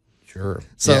easy. Sure.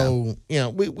 So,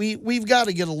 we've got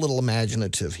to get a little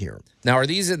imaginative here. Now, are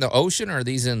these in the ocean or are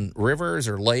these in rivers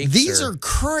or lakes? These are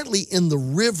currently in the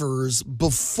rivers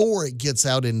before it gets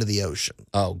out into the ocean.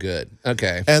 Oh, good.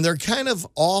 Okay. And they're kind of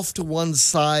off to one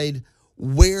side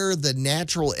where the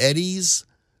natural eddies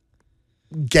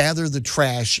gather the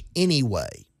trash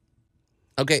anyway.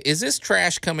 Okay, is this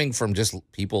trash coming from just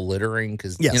people littering?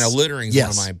 Because littering is one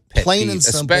of my pet plain peeves, and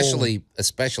simple,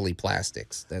 especially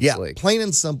plastics. That's plain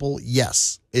and simple.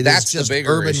 Yes, that's just the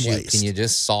bigger urban issue. waste. Can you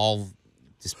just solve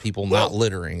just people not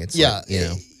littering? It's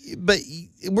but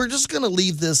we're just going to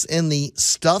leave this in the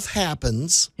stuff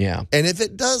happens. Yeah, and if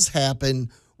it does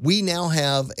happen, we now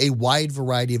have a wide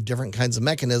variety of different kinds of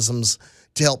mechanisms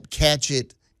to help catch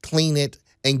it, clean it,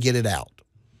 and get it out.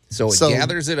 So it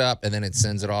gathers it up and then it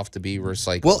sends it off to be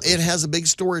recycled. Well, it has a big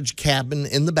storage cabin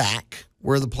in the back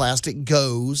where the plastic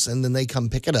goes, and then they come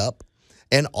pick it up,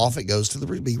 and off it goes to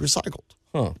be recycled.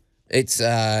 Huh. It's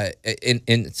and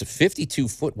it's a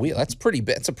 52-foot wheel. That's pretty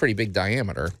big. It's a pretty big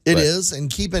diameter. It is, and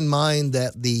keep in mind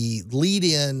that the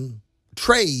lead-in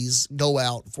trays go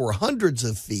out for hundreds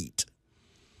of feet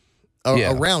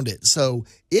around it. So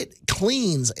it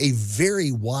cleans a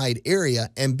very wide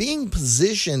area, and being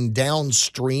positioned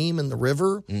downstream in the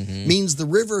river means the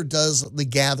river does the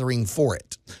gathering for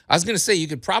it. I was going to say, you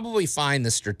could probably find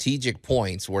the strategic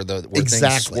points where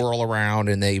things swirl around,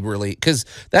 and they really, because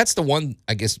that's the one,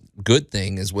 I guess, good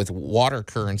thing is with water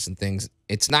currents and things,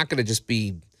 it's not going to just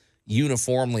be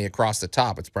uniformly across the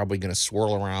top. It's probably going to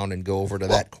swirl around and go over to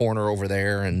that corner over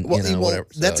there and whatever.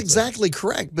 That's exactly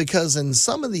correct, because in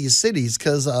some of these cities,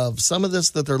 because of some of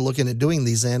this that they're looking at doing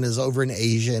these in is over in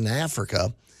Asia and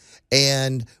Africa.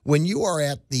 And when you are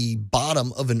at the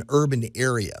bottom of an urban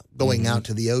area going out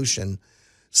to the ocean,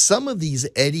 some of these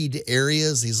eddied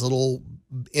areas, these little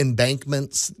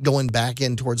embankments going back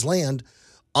in towards land,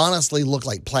 honestly look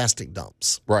like plastic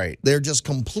dumps. Right. They're just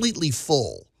completely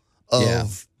full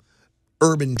of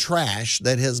urban trash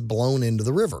that has blown into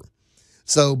the river.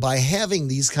 So by having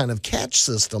these kind of catch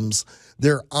systems,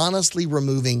 they're honestly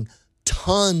removing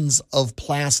tons of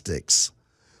plastics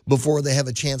before they have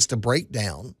a chance to break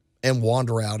down and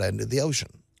wander out into the ocean.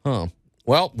 Huh.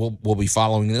 Well, we'll be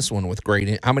following this one with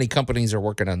great. How many companies are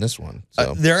working on this one?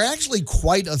 So. There are actually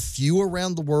quite a few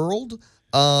around the world.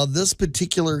 This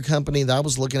particular company that I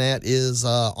was looking at is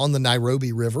on the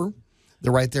Nairobi River.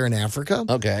 They're right there in Africa.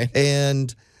 Okay.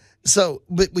 And so,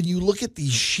 but when you look at the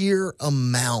sheer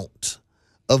amount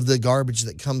of the garbage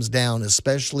that comes down,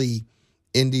 especially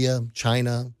India,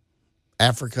 China,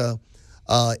 Africa,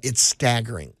 it's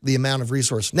staggering, the amount of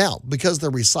resource. Now, because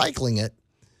they're recycling it,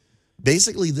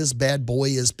 basically this bad boy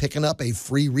is picking up a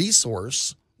free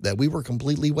resource that we were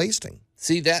completely wasting.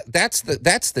 See, that's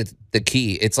the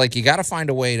key. It's like you got to find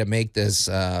a way to make this,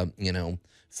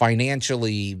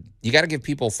 financially, you got to give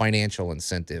people financial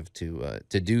incentive to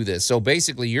do this. So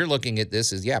basically, you're looking at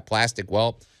this as plastic.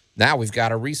 Well, now we've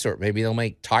got a resource. Maybe they'll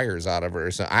make tires out of it or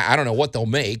something. I don't know what they'll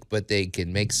make, but they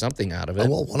can make something out of it.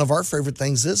 Well, one of our favorite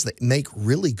things is they make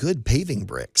really good paving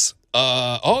bricks.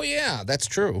 Oh yeah, that's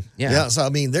true. Yeah. So I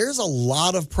mean, there's a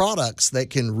lot of products that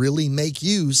can really make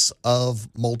use of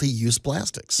multi-use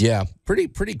plastics. Yeah,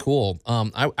 pretty cool.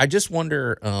 I just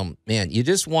wonder, man, you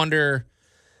just wonder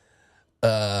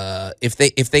if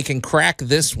they can crack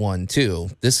this one too.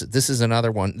 This is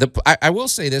another one. I will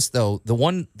say this though, the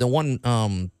one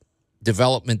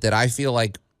development that I feel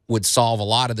like would solve a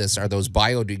lot of this are those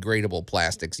biodegradable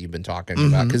plastics you've been talking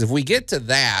about. Because if we get to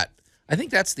that, I think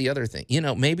that's the other thing.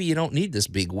 Maybe you don't need this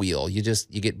big wheel. You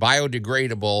get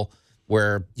biodegradable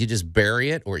where you just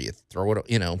bury it or you throw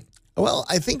it, Well,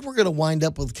 I think we're going to wind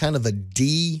up with kind of a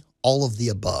D, all of the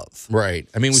above. Right.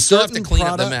 I mean, we still have to clean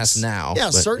up the mess now.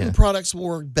 Yeah, certain products will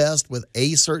work best with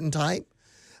a certain type.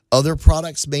 Other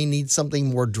products may need something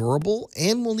more durable,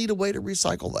 and we'll need a way to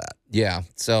recycle that. Yeah.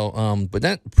 So, but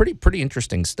that pretty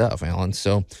interesting stuff, Alan.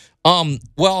 So,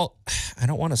 well, I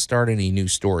don't want to start any new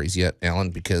stories yet, Alan,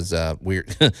 because we're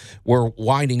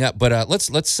winding up. But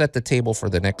let's set the table for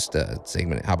the next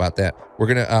segment. How about that? We're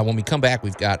gonna when we come back,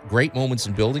 we've got great moments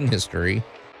in building history,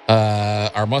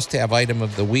 our must-have item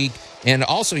of the week, and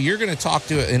also you're going to talk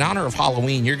to in honor of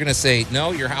Halloween. You're going to say,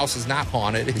 no, your house is not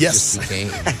haunted. It yes. just became.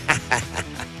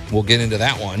 We'll get into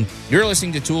that one. You're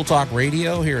listening to Tool Talk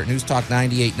Radio here at News Talk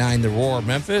 98.9 The Roar of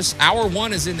Memphis. Hour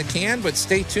 1 is in the can, but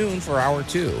stay tuned for Hour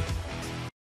 2.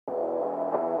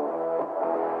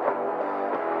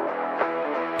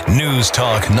 News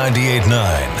Talk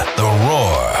 98.9 The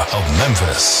Roar of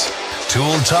Memphis.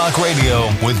 Tool Talk Radio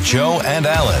with Joe and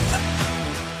Allan.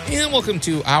 And welcome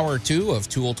to Hour 2 of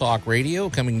Tool Talk Radio,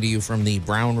 coming to you from the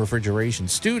Brown Refrigeration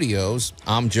Studios.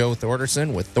 I'm Joe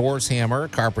Thorderson with Thor's Hammer,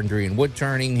 Carpentry and Wood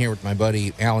Turning, here with my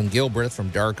buddy Alan Gilbreth from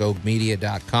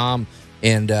darkoakmedia.com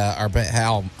and our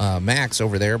pal Max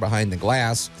over there behind the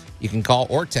glass. You can call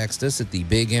or text us at the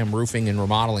Big M Roofing and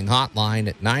Remodeling Hotline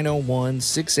at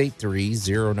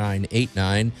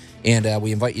 901-683-0989. And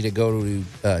we invite you to go to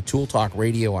Tool Talk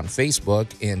Radio on Facebook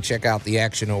and check out the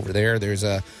action over there. There's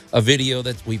a video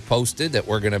that we posted that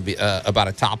we're going to be about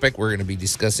a topic we're going to be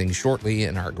discussing shortly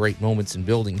in our great moments in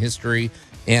building history.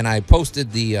 And I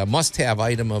posted the must-have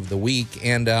item of the week.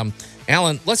 And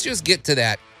Alan, let's just get to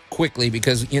that quickly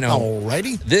because, you know,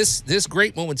 alrighty, this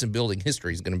great moments in building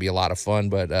history is going to be a lot of fun.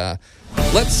 But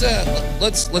let's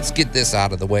get this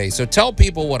out of the way. So tell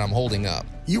people what I'm holding up.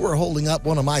 You are holding up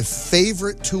one of my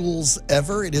favorite tools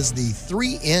ever. It is the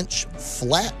 3-inch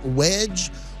flat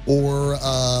wedge or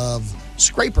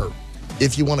scraper,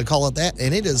 if you want to call it that,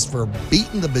 and it is for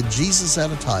beating the bejesus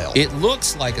out of tile. It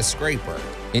looks like a scraper.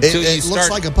 It looks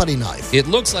like a putty knife. It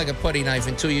looks like a putty knife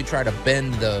until you try to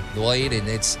bend the blade, and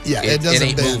it doesn't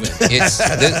ain't bend. moving.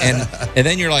 And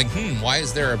then you're like, why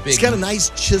is there a big? It's got a nice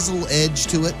chisel edge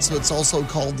to it, so it's also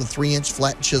called the 3-inch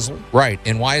flat chisel. Right,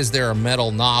 and why is there a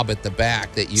metal knob at the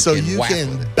back that you can whack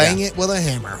with it? Bang it with a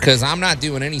hammer? Because I'm not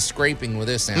doing any scraping with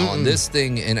this, Alan. This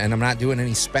thing, and I'm not doing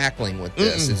any spackling with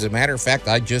this. As a matter of fact,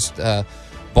 I just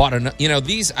bought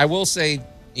these. I will say,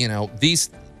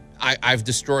 these. I've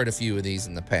destroyed a few of these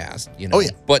in the past, Oh, yeah.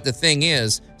 But the thing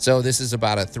is, so this is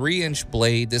about a 3-inch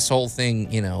blade. This whole thing,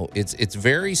 it's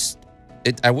very,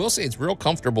 I will say it's real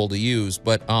comfortable to use.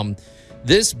 But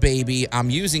this baby, I'm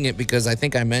using it because I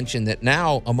think I mentioned that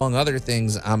now, among other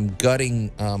things, I'm gutting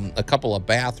a couple of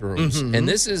bathrooms. And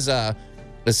this is,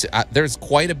 there's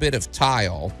quite a bit of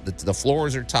tile. The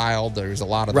floors are tiled. There's a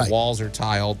lot of the walls are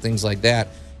tiled, things like that.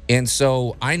 And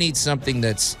so I need something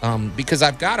that's, because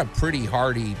I've got a pretty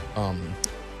hardy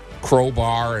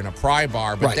crowbar and a pry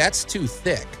bar, but that's too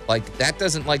thick. Like, that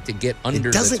doesn't like to get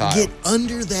under the tile. It doesn't get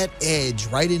under that edge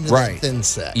right into that thin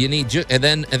set. You need, and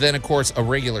then of course, a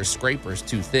regular scraper is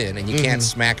too thin, and you can't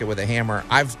smack it with a hammer.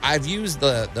 I've used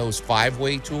those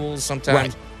 5-way tools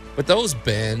sometimes. But those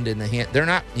bend in the hand. They're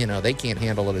not, they can't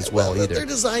handle it as well either. They're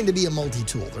designed to be a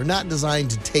multi-tool. They're not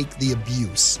designed to take the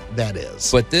abuse, that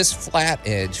is. But this flat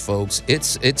edge, folks,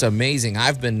 it's amazing.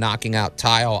 I've been knocking out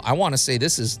tile. I want to say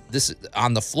this is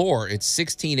on the floor. It's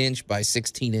 16-inch by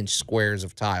 16-inch squares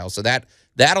of tile. So that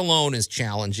alone is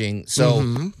challenging. So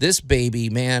this baby,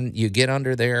 man, you get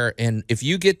under there, and if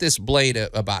you get this blade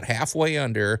about halfway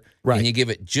under, and you give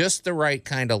it just the right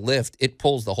kind of lift, it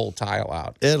pulls the whole tile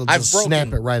out. It'll just snap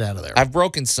it right out of there. I've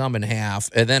broken some in half,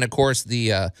 and then of course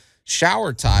the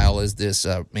shower tile is this.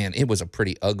 Man, it was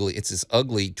it's this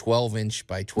ugly 12-inch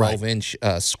by 12-inch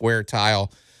square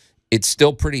tile. It's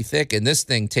still pretty thick, and this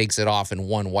thing takes it off in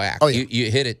one whack. Oh, yeah. You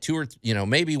hit it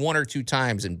maybe 1 or 2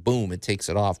 times, and boom, it takes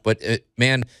it off. But,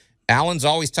 man, Alan's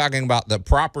always talking about the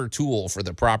proper tool for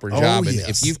the proper job. And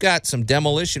if you've got some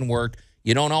demolition work,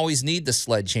 you don't always need the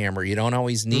sledgehammer. You don't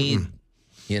always need,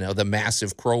 the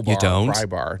massive crowbar or pry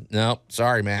bar. No,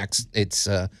 sorry, Max. It's,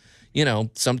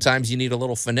 sometimes you need a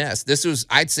little finesse.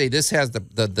 I'd say this has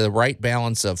the right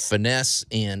balance of finesse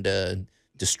and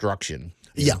destruction.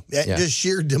 Yeah, just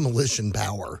sheer demolition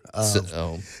power.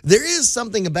 There is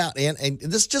something about, and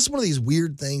this is just one of these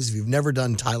weird things, if you've never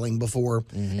done tiling before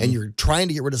and you're trying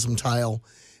to get rid of some tile,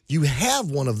 you have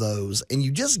one of those and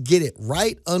you just get it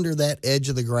right under that edge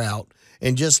of the grout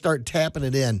and just start tapping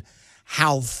it in,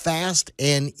 how fast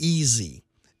and easy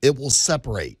it will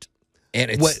separate. And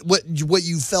it's what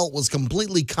you felt was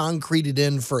completely concreted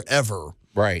in forever.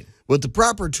 Right. With the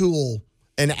proper tool,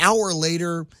 an hour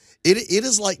later, it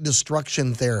is like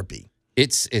destruction therapy.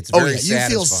 It's Oh very yeah, you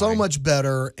feel so satisfying. much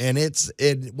better, and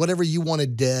whatever you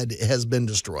wanted dead has been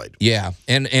destroyed. Yeah,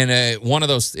 and one of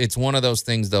those. It's one of those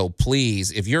things, though.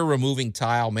 Please, if you're removing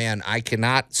tile, man, I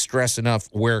cannot stress enough: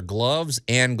 wear gloves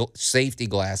and safety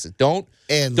glasses. Don't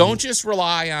just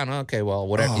rely on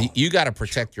whatever. You got to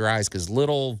protect your eyes because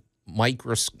little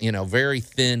very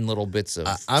thin little bits of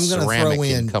I'm going to ceramic throw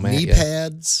in come knee at you.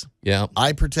 pads, Yeah,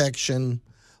 eye protection,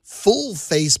 full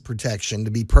face protection.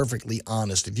 To be perfectly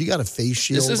honest, if you got a face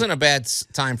shield, this isn't a bad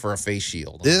time for a face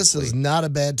shield. This honestly. is not a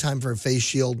bad time for a face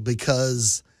shield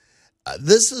because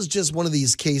this is just one of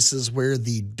these cases where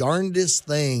the darndest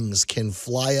things can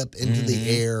fly up into the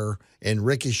air and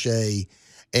ricochet.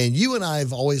 And you and I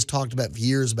have always talked about for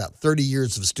years about 30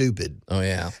 years of stupid. Oh,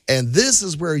 yeah. And this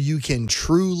is where you can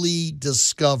truly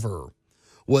discover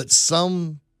what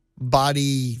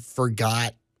somebody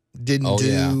forgot, didn't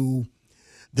do.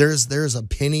 Yeah. There's a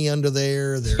penny under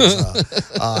there. There's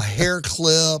a hair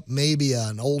clip, maybe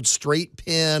an old straight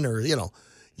pin, or,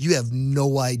 you have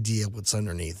no idea what's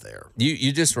underneath there.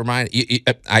 You just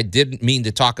I didn't mean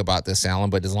to talk about this, Alan,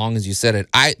 but as long as you said it,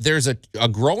 there's a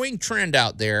growing trend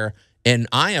out there, and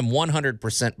I am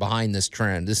 100% behind this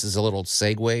trend. This is a little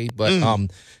segue, but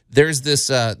there's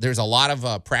a lot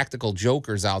of practical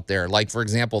jokers out there. Like, for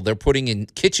example, they're putting in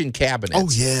kitchen cabinets. Oh,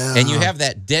 yeah. And you have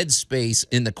that dead space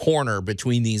in the corner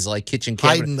between these, like, kitchen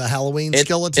cabinets. Hiding the Halloween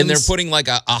skeletons. And they're putting, like,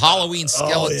 a Halloween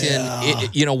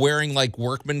skeleton, wearing, like,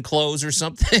 workman clothes or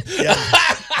something. Yeah.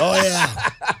 Oh, yeah.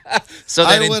 So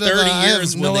that in 30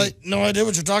 years, no idea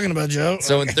what you're talking about, Joe.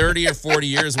 So in 30 or 40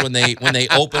 years, when they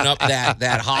open up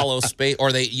that hollow space, or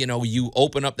you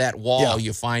open up that wall,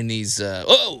 you find these. That's,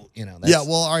 well,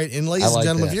 all right. And ladies and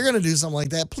gentlemen, if you're going to do something like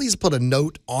that, please put a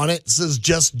note on it that says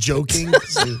 "just joking."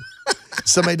 So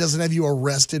somebody doesn't have you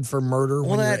arrested for murder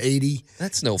when you're 80.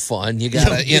 That's no fun. You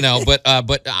gotta,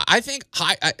 But I think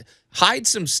hide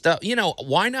some stuff.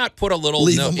 Why not put a little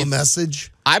leave them a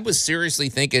message? I was seriously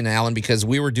thinking, Alan, because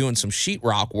we were doing some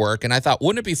sheetrock work, and I thought,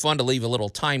 wouldn't it be fun to leave a little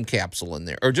time capsule in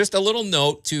there, or just a little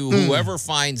note to whoever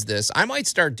finds this? I might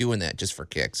start doing that just for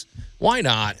kicks. Why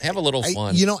not? Have a little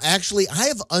fun. Actually, I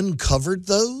have uncovered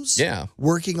those. Yeah.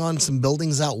 Working on some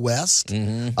buildings out west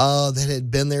that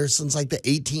had been there since like the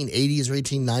 1880s or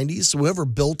 1890s. So whoever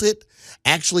built it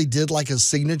actually did like a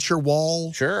signature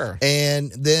wall. Sure.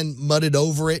 And then mudded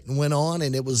over it and went on,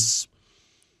 and it was...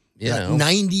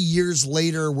 90 years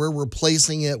later, we're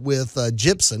replacing it with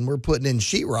gypsum. We're putting in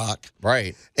sheetrock.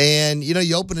 Right. And,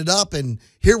 you open it up, and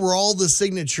here were all the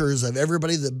signatures of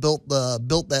everybody that built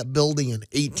that building in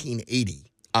 1880.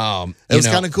 It was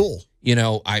kind of cool.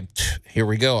 Here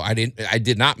we go. I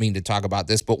did not mean to talk about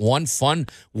this, but one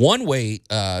way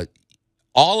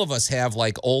all of us have,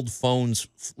 like, old phones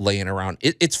laying around.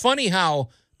 It's funny how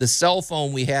the cell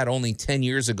phone we had only 10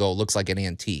 years ago looks like an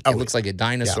antique. It looks like a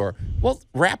dinosaur. Yeah. Well,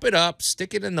 wrap it up,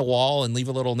 stick it in the wall, and leave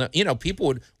a little note.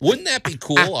 People wouldn't that be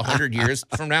cool 100 years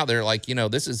from now? They're like,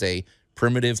 this is a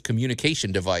primitive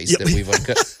communication device that we've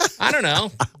uncut. I don't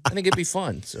know. I think it'd be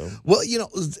fun. So, well,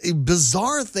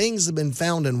 bizarre things have been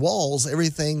found in walls,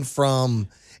 everything from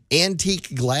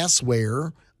antique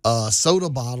glassware, soda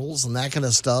bottles and that kind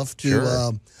of stuff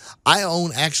to I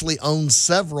actually own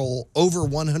several over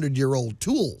 100-year-old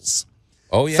tools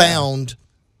found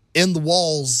in the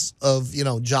walls of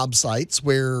job sites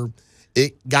where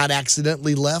it got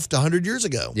accidentally left 100 years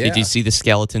ago. Yeah. Did you see the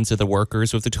skeletons of the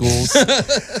workers with the tools?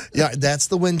 Yeah, that's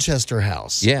the Winchester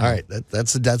House. Yeah. All right,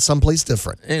 that's someplace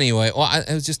different. Anyway, it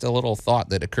was just a little thought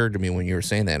that occurred to me when you were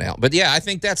saying that, Al. But yeah, I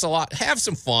think that's a lot. Have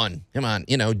some fun. Come on,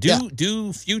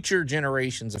 do future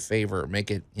generations a favor.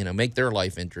 Make it, make their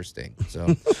life interesting.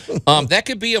 So that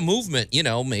could be a movement,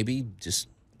 maybe just,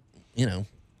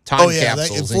 time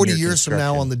capsules 40 years from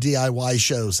now on the DIY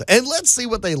shows. And let's see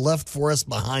what they left for us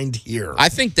behind here. I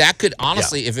think that could,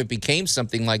 honestly, if it became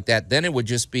something like that, then it would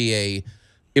just be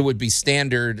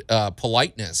standard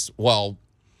politeness. Well,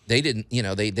 they didn't,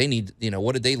 they need,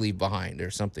 what did they leave behind or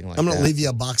something like that? I'm going to leave you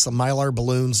a box of Mylar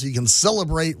balloons so you can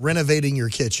celebrate renovating your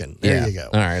kitchen. There you go.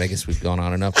 All right. I guess we've gone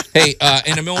on enough. Hey,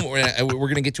 in a moment, we're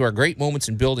going to get to our great moments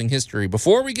in building history.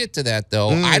 Before we get to that, though,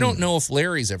 I don't know if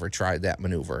Larry's ever tried that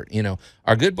maneuver.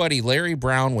 Our good buddy Larry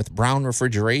Brown with Brown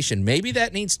Refrigeration, maybe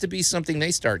that needs to be something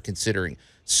they start considering.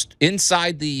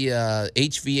 Inside the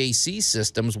HVAC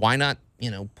systems, why not,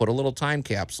 put a little time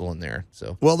capsule in there?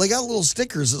 So, well, they got little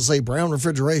stickers that say Brown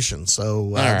Refrigeration,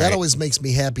 so that always makes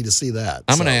me happy to see that.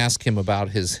 I'm going to ask him about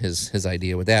his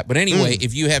idea with that. But anyway,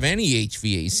 if you have any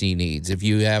HVAC needs, if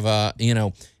you have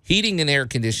heating and air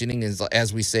conditioning is,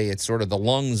 as we say, it's sort of the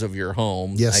lungs of your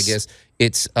home. Yes. I guess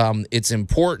it's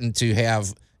important to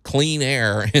have clean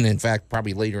air, and in fact,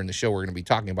 probably later in the show, we're going to be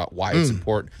talking about why it's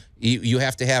important. You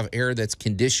have to have air that's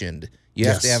conditioned. You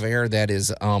have to have air that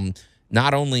is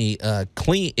not only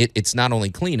clean. It's not only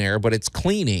clean air, but it's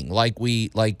cleaning, like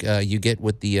you get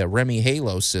with the Remy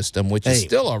Halo system, which is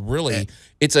still a really.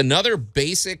 It's another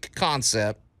basic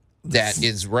concept that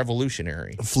is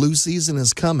revolutionary. Flu season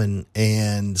is coming,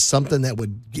 and something that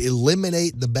would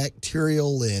eliminate the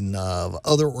bacterial and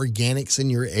other organics in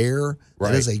your air.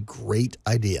 That is a great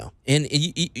idea. And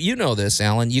you know this,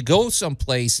 Alan. You go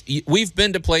someplace. We've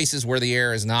been to places where the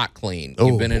air is not clean.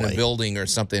 You've been in a building or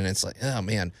something, and it's like, oh,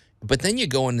 man. But then you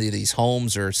go into these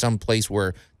homes or some place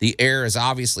where the air is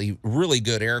obviously really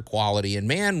good air quality. And,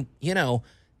 man,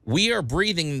 we are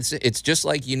breathing. It's just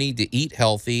like you need to eat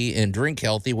healthy and drink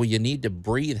healthy. Well, you need to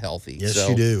breathe healthy. Yes,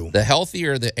 you do. The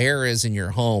healthier the air is in your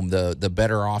home, the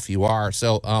better off you are.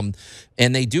 So,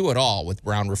 and they do it all with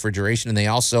Brown Refrigeration. And they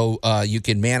also, you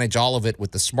can manage all of it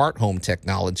with the smart home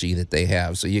technology that they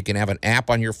have. So you can have an app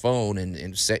on your phone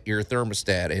and set your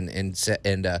thermostat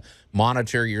and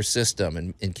monitor your system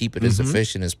and keep it as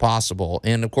efficient as possible.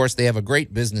 And, of course, they have a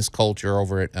great business culture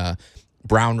over at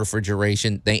Brown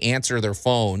Refrigeration. They answer their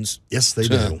phones. Yes, they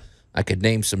do. I could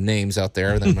name some names out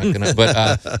there that I'm not gonna,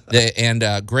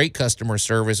 but great customer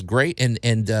service, great, and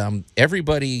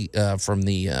everybody from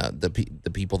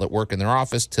the people that work in their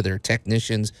office to their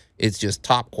technicians, it's just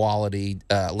top quality.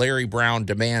 Larry Brown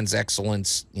demands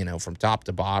excellence, from top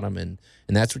to bottom, and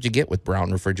that's what you get with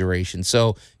Brown Refrigeration.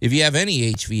 So if you have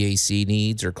any HVAC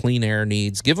needs or clean air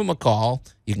needs, give them a call.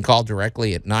 You can call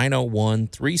directly at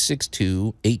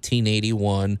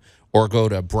 901-362-1881 or go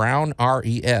to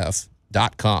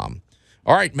brownref.com.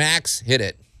 All right, Max, hit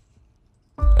it.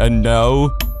 And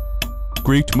now,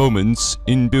 great moments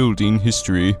in building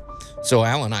history. So,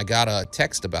 Alan, I got a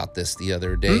text about this the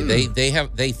other day.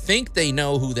 They think they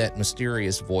know who that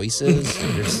mysterious voice is.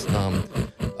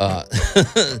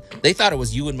 They thought it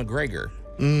was Ewan McGregor.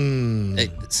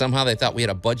 Somehow they thought we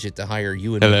had a budget to hire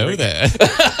Ewan McGregor. Hello there.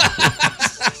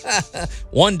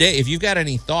 One day, if you've got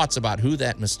any thoughts about who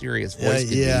that mysterious voice could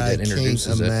be that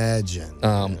introduces I can't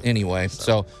imagine. Anyway,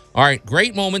 so all right,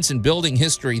 great moments in building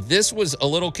history. This was a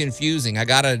little confusing. I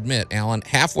got to admit, Alan,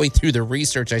 halfway through the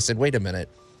research, I said, wait a minute.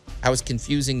 I was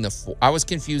confusing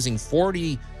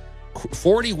 40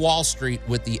 Wall Street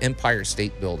with the Empire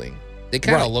State Building. They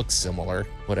kind of look similar,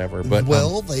 whatever. But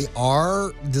they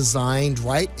are designed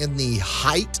right in the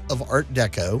height of Art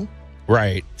Deco.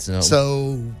 Right.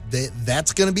 So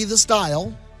that's going to be the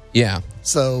style. Yeah.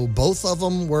 So both of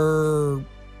them were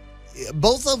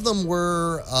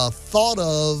thought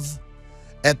of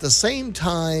at the same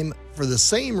time for the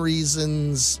same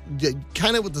reasons,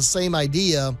 kind of with the same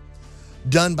idea,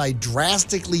 done by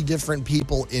drastically different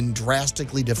people in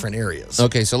drastically different areas.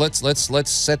 Okay, so let's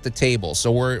set the table.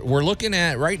 So we're looking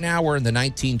at right now. We're in the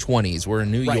 1920s. We're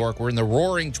in New York. We're in the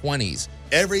Roaring 20s.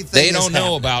 Everything they don't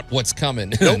know about what's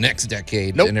coming in the next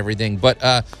decade and everything.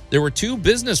 But there were two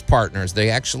business partners.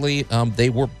 They actually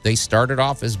they started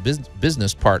off as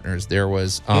business partners. There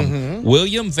was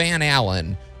William Van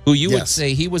Allen, who you would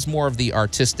say he was more of the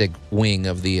artistic wing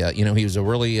of the. He was a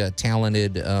really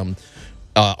talented.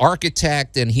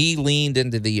 Architect, and he leaned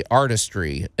into the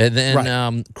artistry. And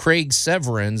then Craig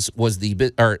Severance was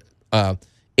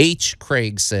H.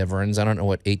 Craig Severance. I don't know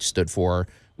what H stood for.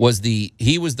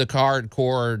 He was the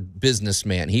hardcore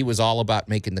businessman. He was all about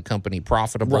making the company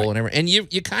profitable and everything. And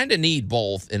you kind of need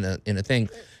both in a thing.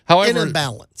 However, in a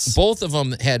balance. Both of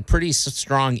them had pretty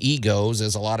strong egos,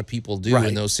 as a lot of people do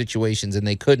in those situations, and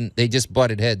they just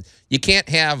butted heads. You can't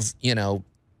have, you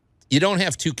don't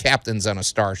have two captains on a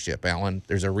starship, Alan.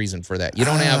 There's a reason for that. You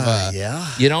don't have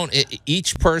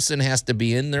each person has to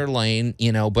be in their lane,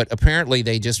 but apparently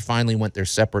they just finally went their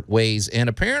separate ways. And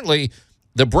apparently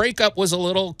the breakup was a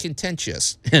little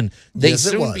contentious, and they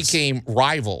soon became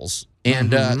rivals.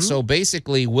 And so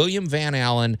basically William Van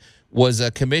Allen was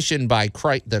commissioned by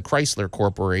the Chrysler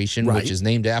Corporation, which is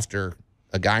named after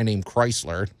a guy named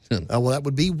Chrysler. Well, that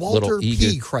would be Walter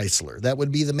P. Chrysler. That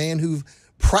would be the man who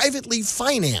privately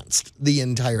financed the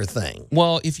entire thing.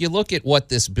 Well, if you look at what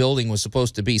this building was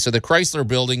supposed to be, so the Chrysler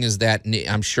Building is that,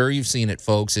 I'm sure you've seen it,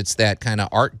 folks. It's that kind of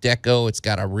Art Deco. It's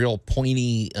got a real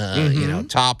pointy,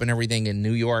 top and everything in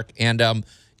New York. And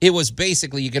it was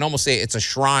basically, you can almost say it's a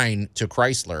shrine to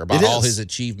Chrysler about all his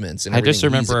achievements and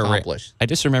everything he's accomplished. I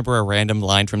just remember a random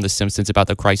line from The Simpsons about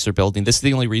the Chrysler Building. This is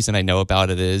the only reason I know about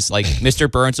it is,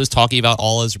 Mr. Burns was talking about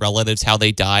all his relatives, how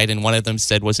they died, and one of them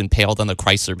said was impaled on the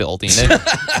Chrysler Building.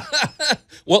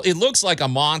 Well, it looks like a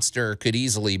monster could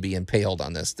easily be impaled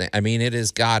on this thing. I mean, it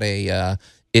has got a...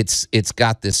 it's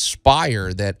got this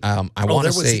spire that I want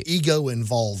to say there was ego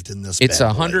involved in this. It's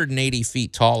 180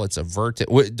 feet tall. It's a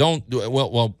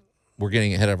well, we're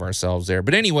getting ahead of ourselves there.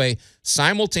 But anyway,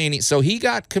 simultaneous. So he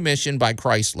got commissioned by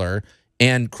Chrysler,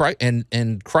 and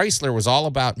Chrysler was all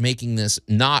about making this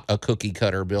not a cookie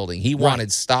cutter building. He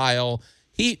wanted style.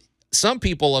 Some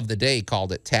people of the day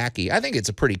called it tacky. I think it's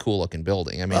a pretty cool looking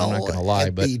building. I mean, I'm not going to lie.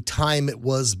 At the time it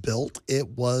was built, it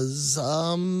was,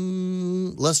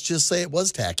 let's just say it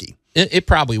was tacky. It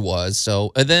probably was.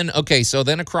 So then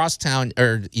across town,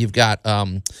 or you've got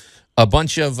a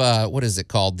bunch of, what is it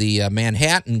called? The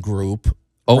Manhattan Group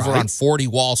over on 40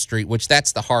 Wall Street, which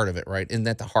that's the heart of it, right? Isn't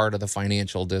that the heart of the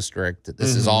financial district?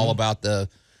 This is all about the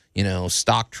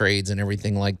stock trades and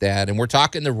everything like that. And we're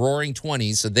talking the roaring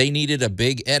 20s, so they needed a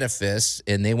big edifice,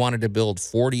 and they wanted to build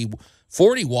 40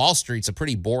 Wall Street's a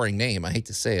pretty boring name. I hate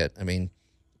to say it. I mean,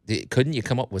 couldn't you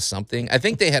come up with something? I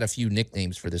think they had a few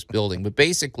nicknames for this building, but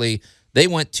basically they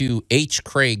went to H.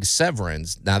 Craig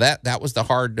Severance. Now, that was the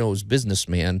hard-nosed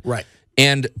businessman. Right.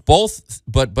 And both,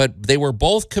 but they were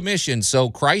both commissioned. So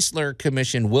Chrysler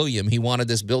commissioned William. He wanted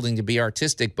this building to be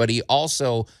artistic, but he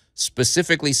also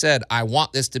specifically said, "I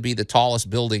want this to be the tallest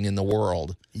building in the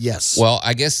world." Yes. Well,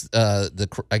 I guess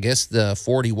the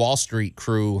 40 Wall Street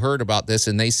crew heard about this,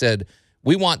 and they said,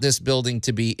 "We want this building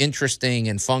to be interesting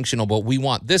and functional, but we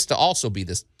want this to also be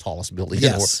the tallest building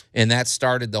in the world." And that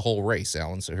started the whole race,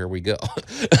 Alan. So here we go.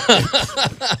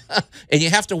 And you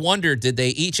have to wonder, did they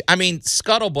each? I mean,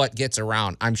 scuttlebutt gets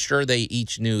around. I'm sure they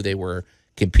each knew they were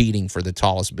competing for the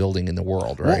tallest building in the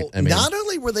world, right? Well, not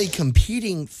only were they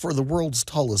competing for the world's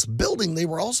tallest building, they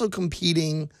were also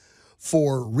competing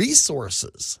for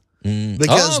resources.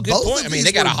 Because good point. I mean,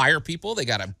 they got to hire people. They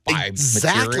got to buy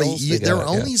materials. There were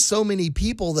only so many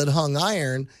people that hung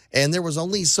iron, and there was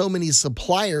only so many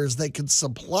suppliers that could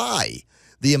supply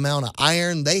the amount of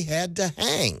iron they had to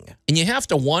hang. And you have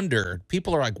to wonder,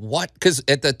 people are like, what? Because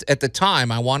at the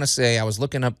time, I want to say, I was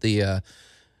looking up the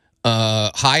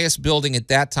highest building at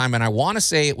that time, and I want to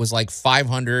say it was like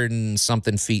 500 and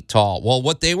something feet tall. Well,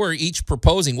 what they were each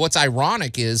proposing, what's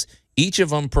ironic is each of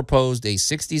them proposed a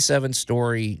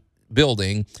 67-story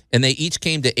building, and they each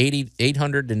came to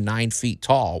 809 feet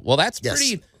tall. Well, that's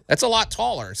that's a lot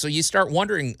taller. So you start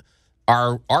wondering,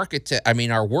 our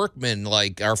workmen,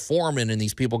 like our foremen and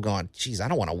these people going, geez, I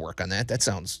don't want to work on that. That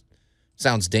sounds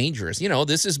dangerous.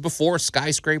 This is before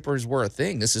skyscrapers were a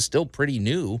thing. This is still pretty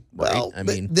new, right? Well,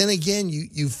 then again,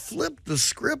 you flipped the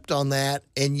script on that,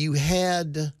 and you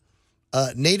had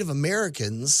Native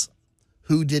Americans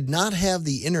who did not have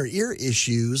the inner ear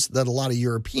issues that a lot of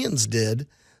Europeans did,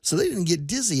 so they didn't get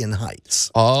dizzy in heights.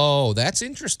 Oh, that's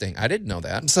interesting. I didn't know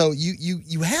that. So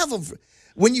you have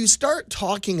when you start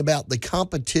talking about the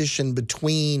competition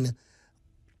between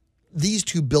these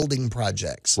two building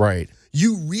projects, right,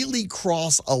 you really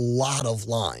cross a lot of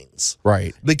lines,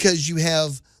 right? Because you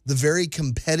have the very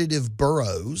competitive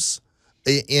boroughs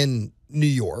in New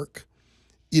York.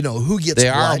 Who gets They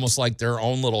are almost like their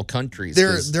own little countries.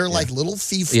 They're like little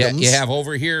fiefdoms. Yeah, you have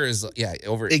over here is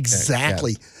over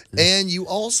exactly. Yeah. And you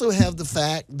also have the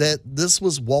fact that this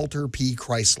was Walter P.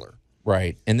 Chrysler.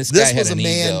 Right. And this guy had an ego. This was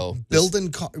a man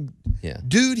building car. Yeah.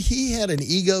 Dude, he had an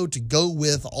ego to go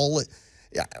with all it.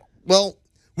 Yeah. Well,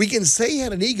 we can say he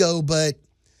had an ego, but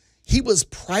he was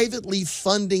privately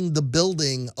funding the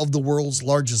building of the world's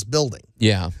largest building.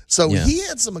 Yeah. So he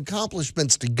had some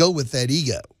accomplishments to go with that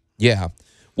ego. Yeah.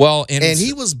 Well, and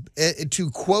he was, to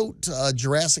quote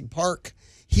Jurassic Park,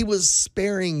 he was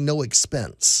sparing no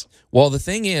expense. Well, the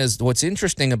thing is, what's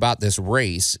interesting about this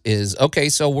race is, okay,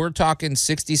 so we're talking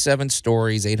 67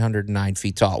 stories, 809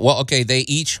 feet tall. Well, okay, they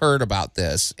each heard about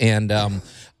this, and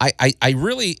I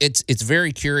really, it's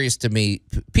very curious to me.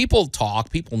 People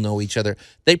talk, people know each other.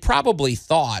 They probably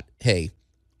thought, hey,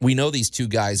 we know these two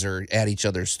guys are at each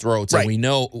other's throats, and we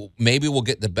know maybe we'll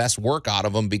get the best work out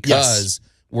of them because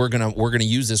we're gonna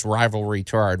use this rivalry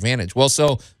to our advantage. Well,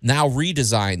 so now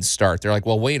redesigns start. They're like,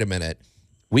 well, wait a minute.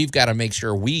 We've got to make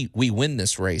sure we win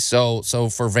this race. So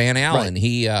for Van Allen,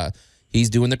 he's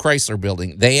doing the Chrysler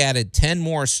Building. They added 10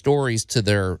 more stories to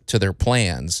their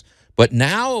plans. But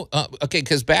now,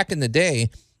 because back in the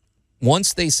day,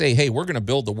 once they say, hey, we're going to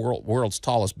build the world's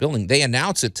tallest building, they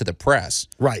announce it to the press.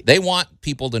 Right. They want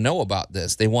people to know about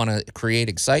this. They want to create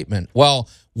excitement. Well,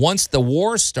 once the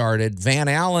war started, Van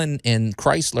Allen and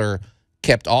Chrysler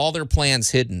kept all their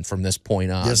plans hidden from this point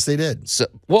on. Yes, they did. So,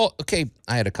 well, okay,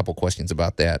 I had a couple questions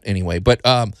about that anyway, but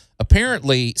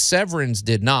apparently Severance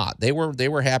did not. They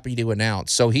were happy to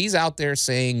announce. So he's out there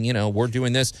saying, we're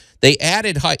doing this. He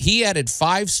added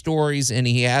 5 stories, and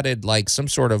he added like some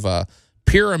sort of a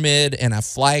pyramid and a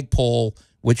flagpole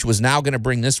which was now going to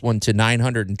bring this one to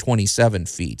 927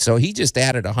 feet. So he just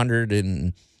added 100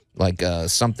 and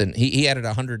something. He added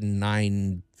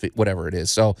 109 feet, whatever it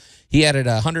is. So he added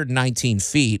 119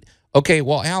 feet. Okay,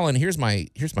 well, Alan, here's my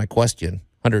question.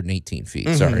 118 feet.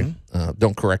 Sorry,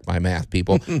 don't correct my math,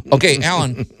 people. Okay,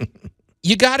 Alan.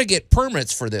 You got to get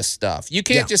permits for this stuff. You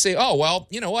can't just say, oh, well,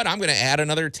 you know what? I'm going to add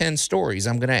another 10 stories.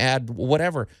 I'm going to add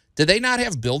whatever. Did they not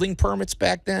have building permits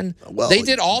back then? Well, they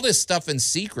did all this stuff in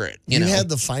secret. You know? Had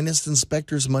the finest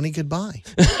inspectors money could buy.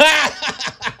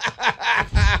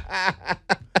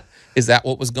 Is that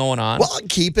what was going on? Well,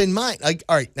 keep in mind. All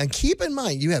right, now keep in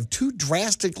mind, you have two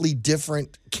drastically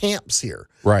different camps here.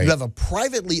 Right. You have a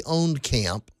privately owned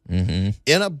camp in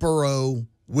a borough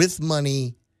with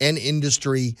money and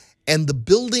industry. And the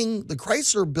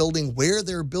Chrysler Building, where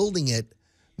they're building it,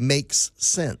 makes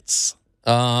sense.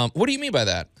 What do you mean by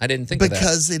that? I didn't think of that.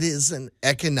 Because it is an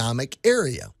economic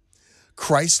area.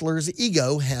 Chrysler's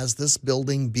ego has this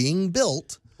building being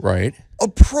built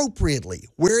appropriately,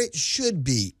 where it should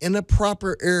be, in a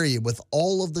proper area with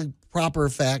all of the proper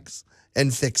facts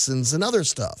and fixins and other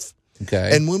stuff.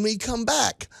 Okay. And when we come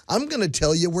back, I'm going to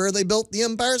tell you where they built the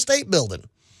Empire State Building.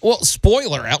 Well,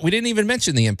 spoiler out. We didn't even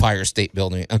mention the Empire State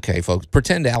Building. Okay, folks,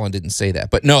 pretend Alan didn't say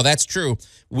that. But no, that's true.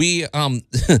 We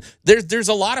there's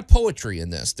a lot of poetry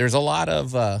in this. There's a lot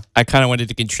of I kind of wanted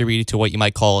to contribute to what you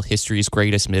might call history's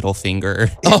greatest middle finger.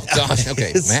 Oh gosh,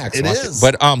 okay, Max. It is.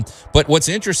 But what's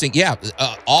interesting,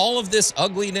 all of this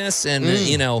ugliness and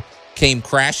came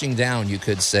crashing down, you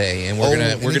could say, and we're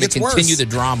gonna continue the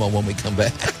drama when we come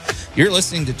back. You're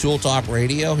listening to Tool Talk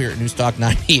Radio here at News Talk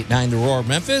 98.9 The Roar of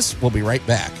Memphis. We'll be right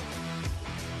back.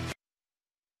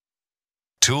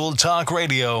 Tool Talk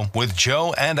Radio with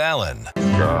Joe and Allan.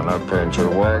 Gonna paint your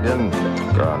wagon,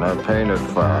 gonna paint it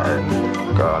fine.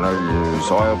 Gonna use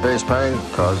oil-based paint,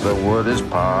 cause the wood is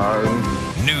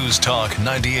pine. News Talk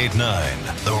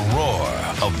 98.9 The Roar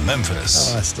of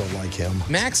Memphis. Oh, I still like him.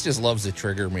 Max just loves to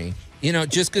trigger me.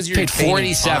 Just because you're paid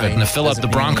 $47 to fill up the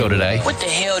Bronco today. What the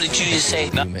hell did you just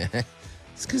say? No, man.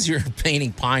 It's because you're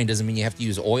painting pine doesn't mean you have to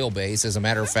use oil base. As a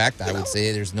matter of fact, I would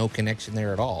say there's no connection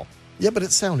there at all. Yeah, but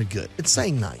it sounded good. It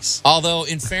sang nice. Although,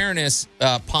 in fairness,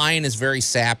 pine is very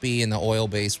sappy, and the oil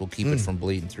base will keep it from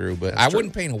bleeding through. But I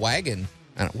wouldn't paint a wagon.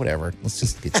 Whatever. Let's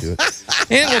just get to it.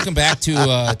 And welcome back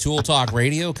to Tool Talk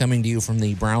Radio, coming to you from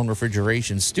the Brown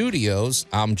Refrigeration Studios.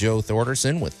 I'm Joe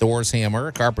Thorderson with Thor's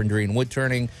Hammer, Carpentry and Wood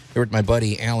Turning. Here with my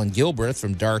buddy Alan Gilbreth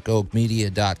from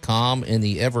darkoakmedia.com and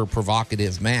the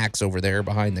ever-provocative Max over there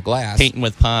behind the glass. Painting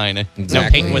with pine. Exactly. No,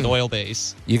 painting with oil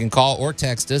base. You can call or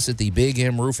text us at the Big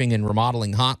M Roofing and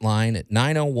Remodeling Hotline at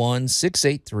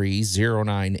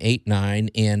 901-683-0989.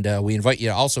 And we invite you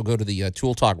to also go to the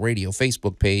Tool Talk Radio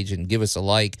Facebook page and give us a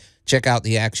like. Check out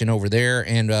the action over there.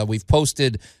 And we've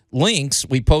posted links.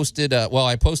 I posted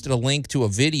a link to a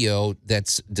video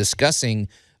that's discussing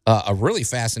a really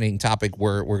fascinating topic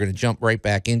where we're going to jump right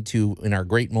back into in our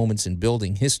great moments in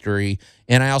building history.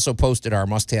 And I also posted our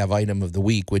must-have item of the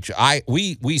week, which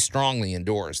we strongly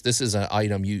endorse. This is an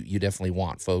item you definitely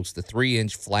want, folks. The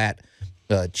 3-inch flat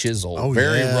chisel.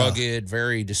 Very rugged,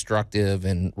 very destructive,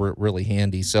 and really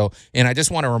handy. So, and I just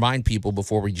want to remind people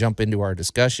before we jump into our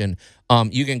discussion,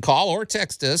 you can call or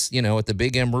text us, at the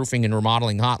Big M Roofing and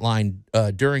Remodeling Hotline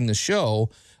during the show.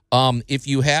 If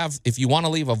you want to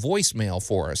leave a voicemail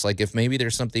for us, like if maybe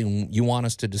there's something you want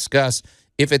us to discuss,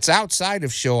 if it's outside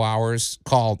of show hours,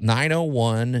 call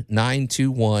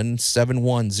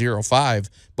 901-921-7105.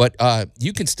 But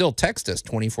you can still text us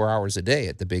 24 hours a day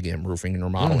at the Big M Roofing and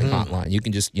Remodeling Hotline. You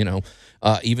can just,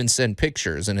 even send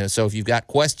pictures. And so if you've got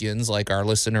questions, like our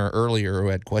listener earlier who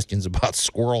had questions about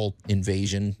squirrel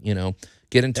invasion,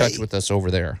 get in touch with us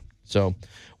over there. So,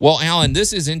 well, Alan,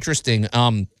 this is interesting.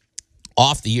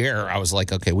 Off the air, I was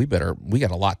like, okay, we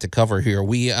got a lot to cover here.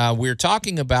 We're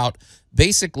talking about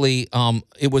basically,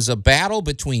 it was a battle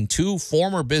between two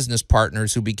former business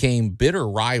partners who became bitter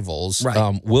rivals,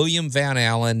 William Van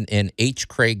Allan and H.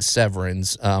 Craig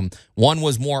Severance. One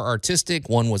was more artistic,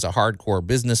 one was a hardcore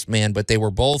businessman, but they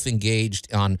were both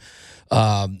engaged on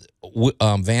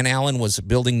Van Allan was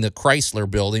building the Chrysler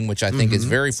Building, which I think is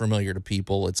very familiar to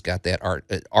people. It's got that Art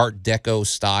Deco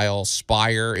style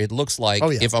spire. It looks like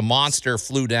if a monster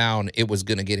flew down, it was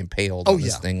going to get impaled on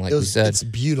this thing, like we said. It's a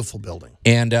beautiful building.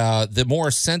 And the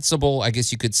more sensible, I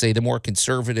guess you could say, the more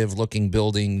conservative-looking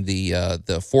building,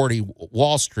 the 40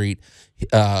 Wall Street,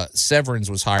 Severance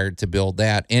was hired to build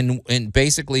that. And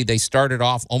basically, they started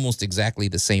off almost exactly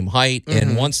the same height.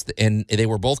 And and they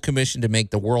were both commissioned to make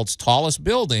the world's tallest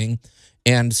building.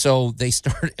 And so they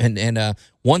started, and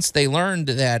once they learned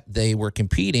that they were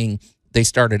competing, they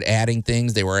started adding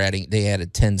things. They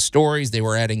added 10 stories. They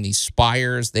were adding these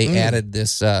spires. They added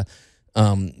this,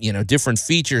 different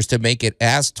features to make it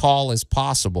as tall as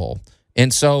possible.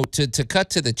 And so to cut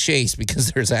to the chase,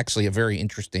 because there's actually a very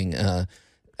interesting thing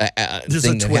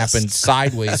that happened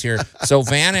sideways here. So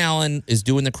Van Allen is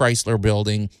doing the Chrysler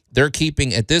Building. They're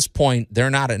keeping, at this point,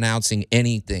 they're not announcing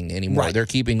anything anymore. Right. They're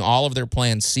keeping all of their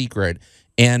plans secret.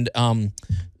 And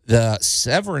the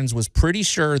Severns was pretty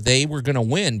sure they were going to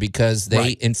win because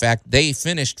in fact, they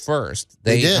finished first.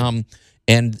 They did.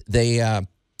 And they,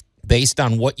 based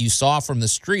on what you saw from the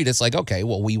street, it's like, okay,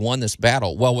 well, we won this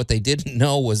battle. Well, what they didn't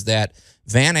know was that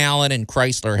Van Allen and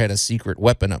Chrysler had a secret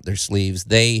weapon up their sleeves.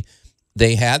 They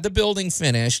had the building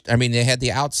finished. I mean, they had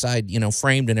the outside,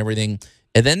 framed and everything.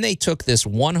 And then they took this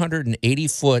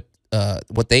 180-foot,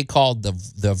 what they called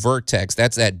the vertex.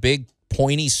 That's that big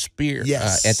pointy spear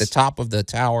at the top of the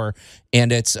tower.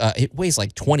 And it weighs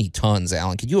like 20 tons,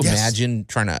 Alan. Can you imagine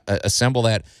trying to assemble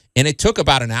that? And it took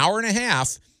about an hour and a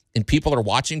half, and people are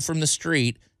watching from the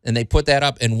street, and they put that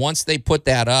up. And once they put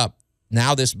that up,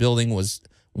 now this building was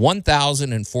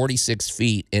 1,046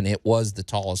 feet, and it was the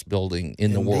tallest building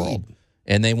in the world.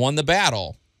 And they won the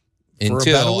battle and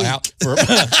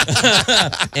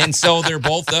so they're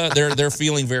both they're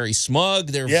feeling very smug.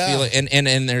 They're feeling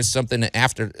and there's something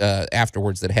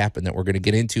afterwards that happened that we're going to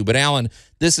get into. But Alan,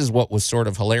 this is what was sort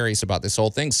of hilarious about this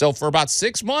whole thing. So for about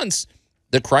 6 months,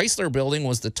 the Chrysler Building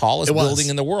was the tallest building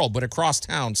in the world, but across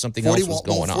town, something else was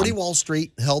going on. 40 Wall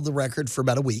Street held the record for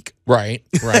about a week. Right.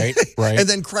 And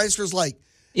then Chrysler's like,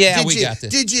 yeah, we got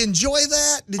this. Did you enjoy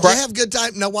that? Did you have a good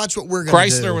time? Now watch what we're going to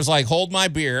do. Chrysler was like, hold my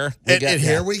beer. And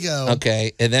here we go.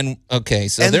 Okay. And then,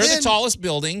 so they're the tallest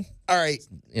building. All right.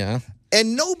 Yeah.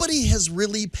 And nobody has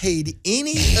really paid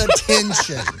any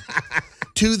attention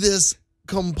to this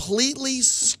completely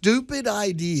stupid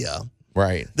idea.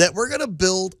 Right. That we're going to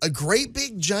build a great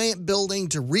big giant building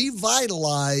to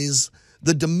revitalize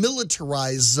the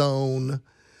demilitarized zone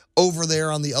over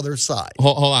there on the other side.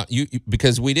 Hold on. You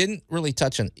because we didn't really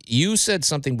touch on, you said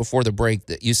something before the break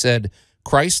that you said the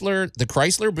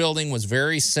Chrysler Building was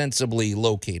very sensibly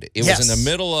located. It was in the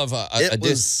middle of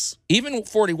even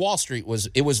 40 Wall Street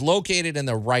was located in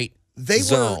the right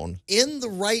zone. Were in the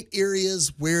right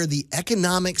areas where the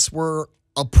economics were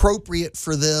appropriate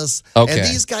for this. Okay. And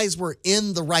these guys were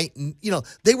in the right,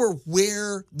 they were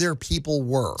where their people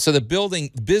were. So the building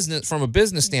from a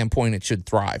business standpoint, it should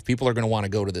thrive. People are going to want to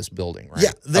go to this building, right?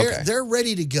 Yeah, they're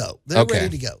ready to go. They're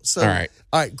ready to go. So, all right.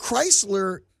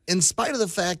 Chrysler, in spite of the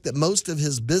fact that most of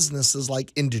his business is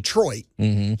like in Detroit,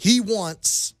 he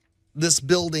wants this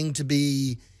building to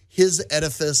be his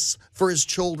edifice for his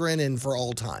children and for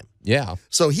all time. Yeah.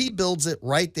 So he builds it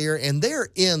right there, and they're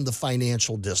in the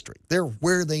financial district. They're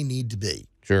where they need to be.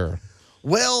 Sure.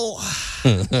 Well,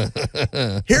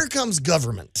 here comes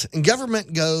government. And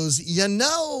government goes,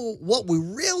 what we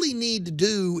really need to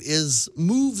do is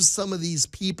move some of these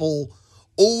people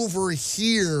over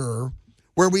here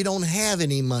where we don't have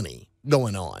any money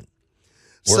going on.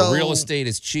 Where real estate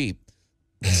is cheap.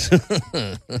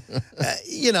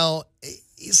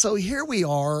 So here we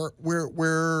are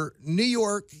where New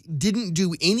York didn't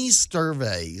do any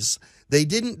surveys. They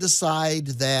didn't decide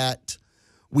that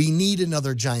we need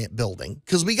another giant building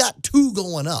because we got 2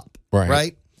 going up,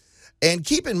 right? And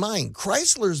keep in mind,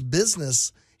 Chrysler's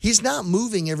business, he's not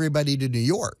moving everybody to New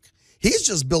York. He's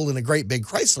just building a great big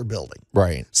Chrysler building.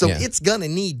 Right. So it's going to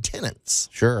need tenants.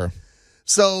 Sure.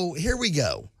 So here we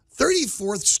go.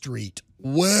 34th Street,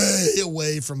 way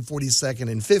away from 42nd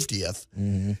and 50th,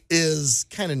 is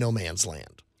kind of no man's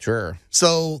land. Sure.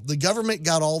 So the government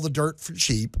got all the dirt for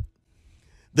cheap.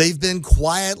 They've been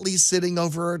quietly sitting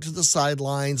over to the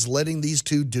sidelines, letting these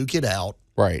two duke it out.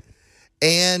 Right.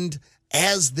 And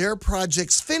as their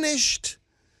projects finished,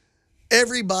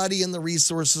 everybody in the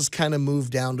resources kind of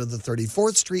moved down to the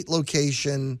 34th Street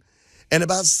location. And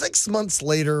about 6 months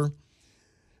later,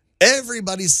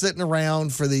 everybody's sitting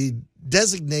around for the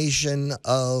designation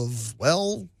of,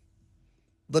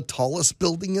 the tallest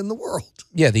building in the world.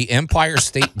 Yeah, the Empire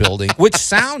State Building, which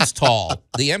sounds tall.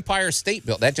 The Empire State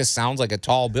Building, that just sounds like a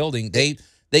tall building. They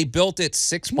built it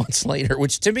 6 months later,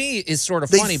 which to me is sort of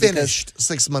funny. They finished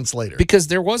 6 months later. Because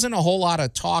there wasn't a whole lot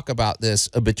of talk about this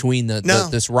between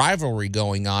this rivalry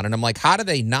going on. And I'm like, how do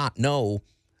they not know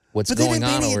what's going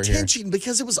on over here? But they didn't pay any attention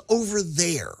because it was over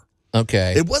there.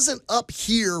 Okay. It wasn't up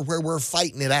here where we're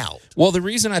fighting it out. Well, the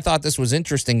reason I thought this was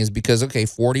interesting is because,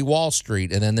 40 Wall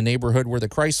Street and then the neighborhood where the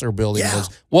Chrysler Building was.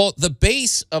 Well, the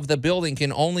base of the building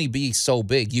can only be so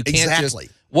big. You can't just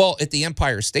Well, at the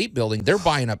Empire State Building, they're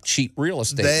buying up cheap real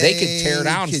estate. They could tear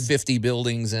down 50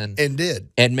 buildings and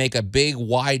make a big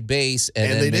wide base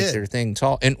and then make their thing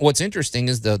tall. And what's interesting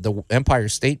is the Empire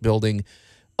State Building,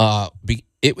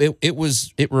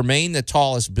 it remained the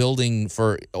tallest building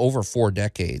for over 4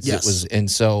 decades. Yes.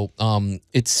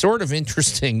 It's sort of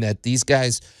interesting that these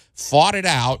guys fought it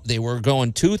out. They were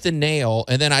going tooth and nail.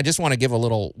 And then I just want to give a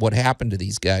little what happened to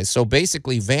these guys. So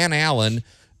basically, Van Allan.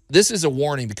 This is a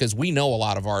warning because we know a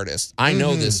lot of artists. I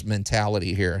know this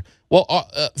mentality here. Well,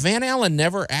 Van Allan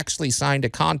never actually signed a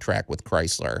contract with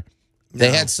Chrysler.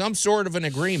 They had some sort of an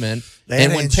agreement,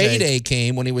 and when payday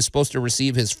came, when he was supposed to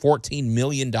receive his $14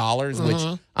 million,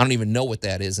 which I don't even know what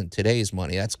that is in today's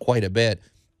money. That's quite a bit.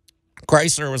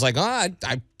 Chrysler was like, I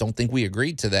don't think we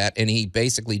agreed to that, and he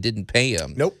basically didn't pay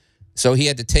him. Nope. So he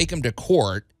had to take him to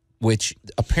court, which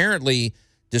apparently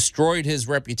destroyed his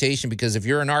reputation, because if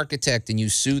you're an architect and you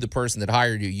sue the person that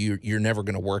hired you, you're never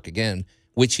going to work again,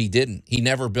 which he didn't. He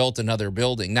never built another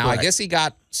building. Now, I guess he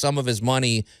got some of his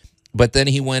money, but then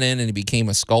he went in and he became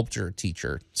a sculpture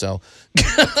teacher. So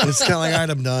it's kind of like, all right,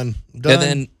 I'm done.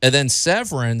 And then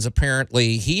Severance,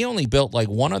 apparently, he only built like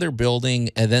one other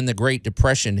building, and then the Great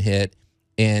Depression hit,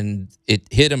 and it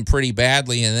hit him pretty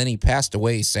badly, and then he passed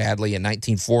away, sadly, in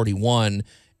 1941.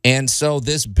 And so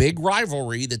this big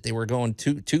rivalry that they were going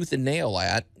tooth and nail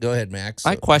at. Go ahead, Max.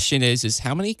 My question is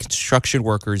how many construction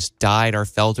workers died or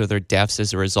fell to their deaths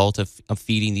as a result of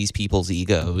feeding these people's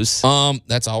egos?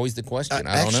 That's always the question.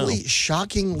 I don't know. Actually,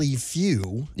 shockingly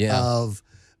few.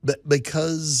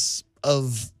 Because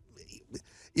of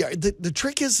the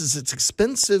trick is it's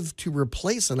expensive to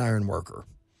replace an iron worker.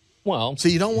 Well, so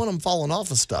you don't want them falling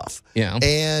off of stuff. Yeah.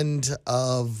 And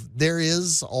there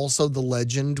is also the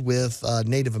legend with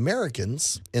Native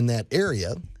Americans in that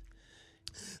area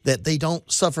that they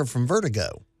don't suffer from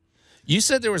vertigo. You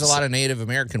said there was a lot of Native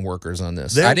American workers on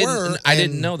this. I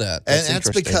didn't know that. That's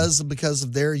because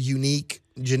of their unique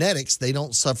genetics. They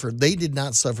did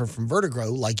not suffer from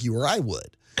vertigo like you or I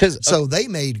would. So they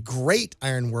made great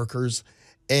iron workers.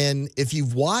 And if you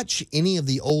watch any of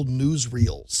the old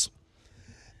newsreels,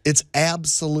 it's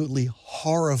absolutely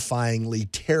horrifyingly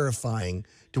terrifying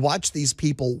to watch these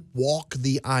people walk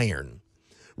the iron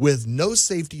with no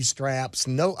safety straps.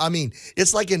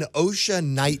 It's like an OSHA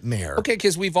nightmare. Okay,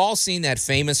 because we've all seen that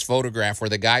famous photograph where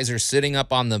the guys are sitting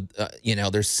up on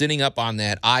they're sitting up on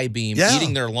that I-beam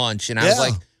eating their lunch. And I was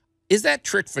like, is that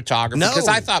trick photography? No. Because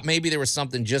I thought maybe there was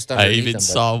something just underneath I even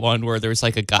saw one where there was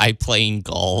like a guy playing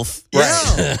golf.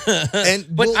 Right.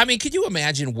 Could you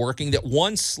imagine working that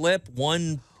one slip,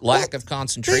 one lack of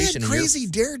concentration? They had crazy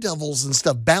daredevils and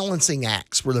stuff. Balancing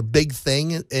acts were the big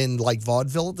thing in like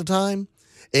vaudeville at the time.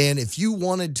 And if you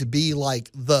wanted to be like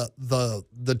the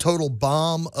total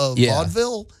bomb of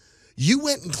vaudeville, you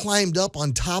went and climbed up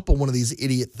on top of one of these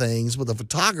idiot things with a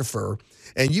photographer,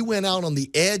 and you went out on the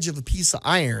edge of a piece of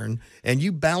iron, and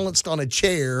you balanced on a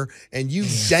chair, and you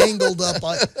dangled up.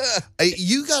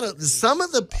 You got some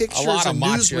of the pictures and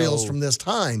newsreels from this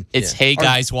time. It's, hey,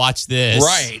 guys, watch this.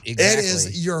 Right, exactly. It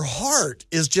is, your heart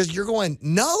is just, you're going,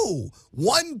 no,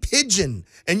 one pigeon,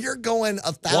 and you're going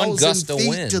 1,000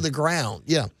 feet to the ground.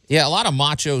 Yeah. Yeah, a lot of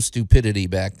macho stupidity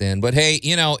back then. But hey,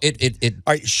 All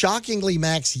right, shockingly,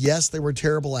 Max, yes, there were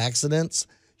terrible accidents.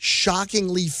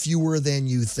 Shockingly fewer than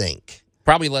you think.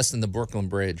 Probably less than the Brooklyn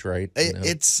Bridge, right?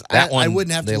 I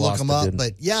wouldn't have to look them up,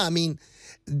 but yeah,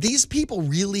 these people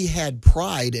really had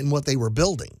pride in what they were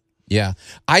building. Yeah,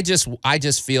 I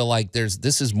just feel like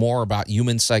this is more about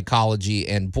human psychology,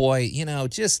 and boy,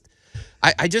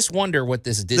 I just wonder what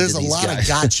this did. There's to these a lot guys.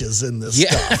 of gotchas in this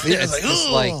stuff. It's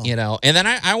like, and then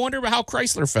I wonder about how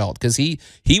Chrysler felt, because he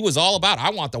was all about,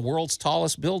 I want the world's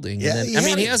tallest building. Yeah,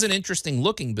 he has an interesting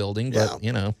looking building, but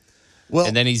Well,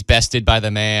 and then he's bested by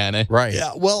the man. Right.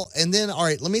 Yeah. Well, and then, all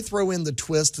right, let me throw in the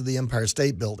twist of the Empire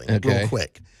State Building real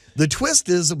quick. The twist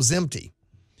is it was empty.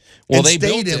 Well, they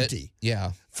stayed empty.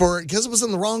 Yeah. Because it was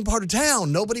in the wrong part of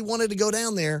town. Nobody wanted to go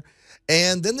down there.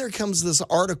 And then there comes this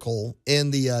article in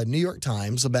the New York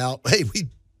Times about, hey,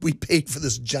 we paid for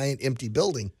this giant empty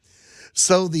building.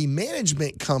 So the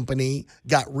management company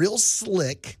got real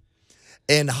slick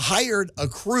and hired a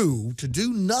crew to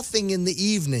do nothing in the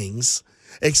evenings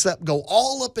except go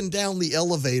all up and down the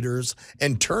elevators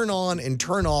and turn on and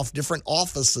turn off different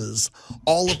offices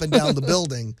all up and down the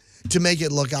building to make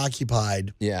it look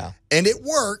occupied. Yeah. And it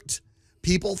worked,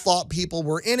 people thought people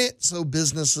were in it, so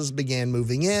businesses began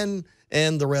moving in,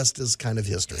 and the rest is kind of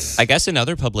history. I guess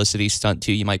another publicity stunt,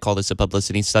 too, you might call this a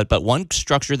publicity stunt, but one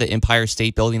structure, the Empire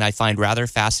State Building, I find rather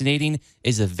fascinating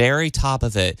is the very top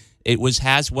of it. It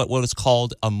has what was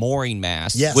called a mooring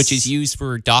mast, which is used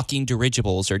for docking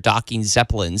dirigibles or docking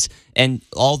zeppelins. And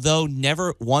although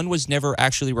one was never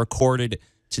actually recorded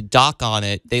to dock on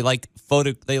it, they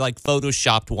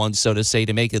photoshopped one, so to say,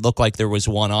 to make it look like there was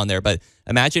one on there. But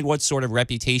imagine what sort of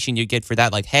reputation you get for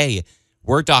that. Like, hey,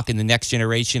 we're docking the next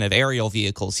generation of aerial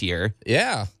vehicles here.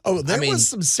 Yeah. Oh, there was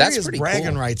some serious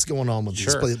bragging rights going on with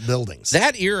these buildings.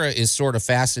 That era is sort of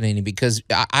fascinating because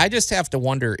I just have to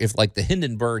wonder if, like, the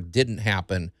Hindenburg didn't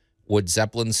happen, would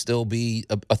Zeppelin still be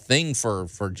a thing for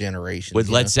generations? Would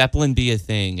Led Zeppelin be a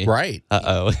thing? Right.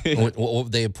 Uh-oh.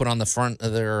 What they put on the front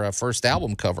of their first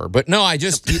album cover. But no,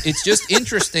 it's just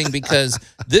interesting because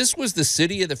this was the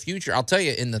city of the future. I'll tell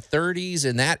you, in the 30s,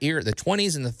 in that era, the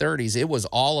 20s and the 30s, it was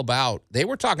all about, they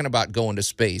were talking about going to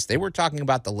space. They were talking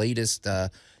about the latest,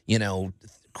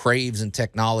 craves and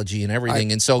technology and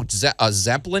everything. And so a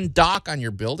Zeppelin dock on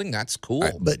your building, that's cool.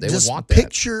 Right, but they just would want that.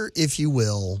 Picture, if you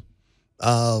will,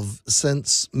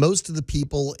 since most of the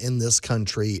people in this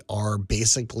country are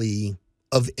basically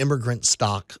of immigrant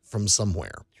stock from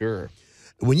somewhere. Sure.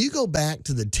 When you go back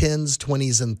to the 10s,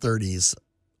 20s, and 30s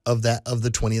of the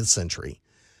 20th century,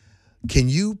 can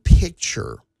you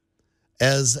picture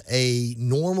as a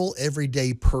normal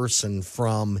everyday person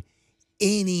from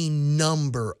any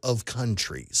number of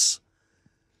countries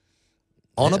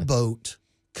on a boat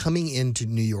coming into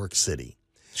New York City?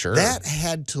 Sure. That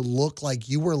had to look like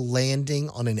you were landing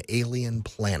on an alien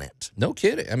planet. No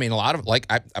kidding. I mean, a lot of, like,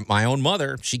 my own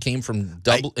mother, she came from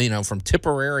from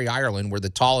Tipperary, Ireland, where the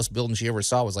tallest building she ever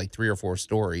saw was like 3 or 4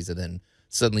 stories, and then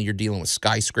suddenly you're dealing with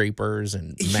skyscrapers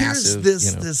and massive.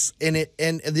 And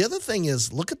the other thing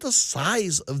is, look at the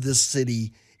size of this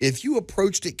city. If you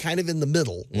approached it kind of in the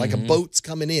middle, like a boat's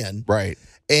coming in, right,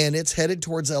 and it's headed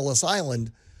towards Ellis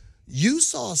Island, you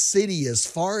saw a city as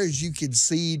far as you could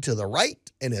see to the right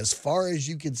and as far as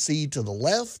you could see to the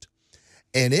left,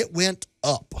 and it went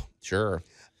up. Sure.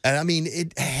 And I mean,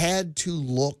 it had to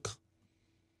look,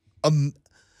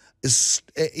 it's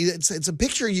a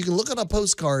picture you can look on a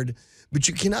postcard, but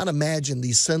you cannot imagine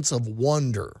the sense of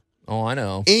wonder. Oh, I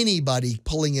know. Anybody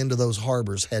pulling into those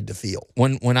harbors had to feel.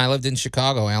 When I lived in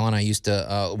Chicago, Alan, I used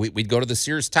to we'd go to the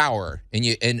Sears Tower,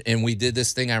 and we did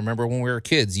this thing. I remember when we were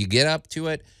kids. You get up to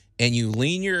it and you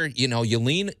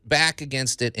lean back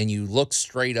against it and you look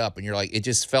straight up, and you're like, it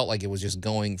just felt like it was just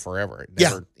going forever. It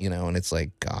never, and it's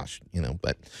like, gosh,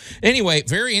 But anyway,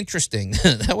 very interesting.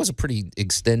 That was a pretty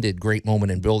extended, great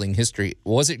moment in building history.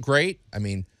 Was it great? I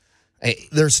mean.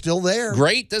 They're still there.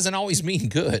 Great doesn't always mean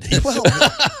good. Well,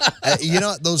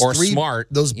 those or smart.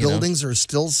 Those buildings are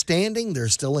still standing. They're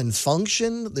still in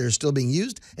function. They're still being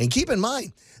used. And keep in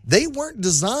mind, they weren't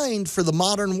designed for the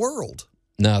modern world.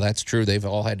 No, that's true. They've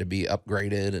all had to be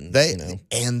upgraded and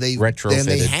retrofitted. And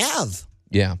they have.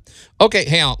 Yeah. Okay,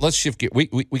 hang on. Let's shift gear. We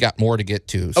got more to get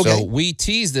to. Okay. So we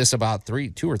teased this about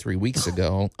 2 or 3 weeks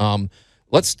ago.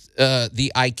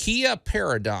 The IKEA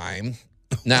paradigm.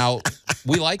 Now,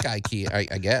 we like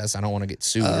IKEA, I guess. I don't want to get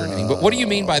sued or anything. But what do you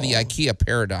mean by the IKEA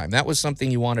paradigm? That was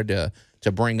something you wanted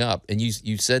to bring up, and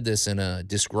you said this in a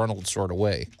disgruntled sort of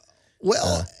way.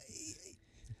 Well,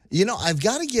 I've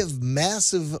got to give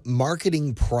massive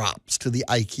marketing props to the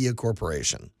IKEA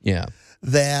Corporation. Yeah.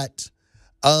 That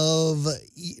of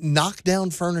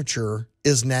knockdown furniture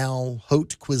is now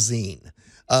haute cuisine.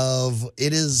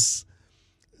 It is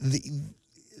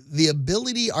the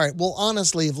ability. All right. Well,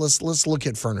 honestly, let's look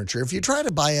at furniture. If you try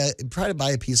to buy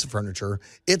a piece of furniture,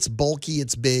 it's bulky,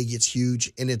 it's big, it's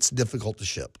huge, and it's difficult to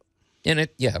ship. And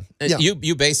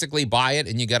you basically buy it,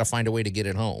 and you got to find a way to get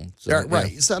it home. So,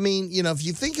 right. So I mean, if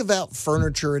you think about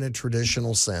furniture in a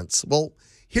traditional sense, well,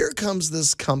 here comes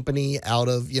this company out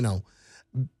of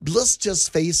let's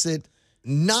just face it,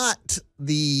 not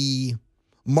the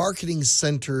marketing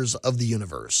centers of the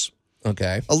universe.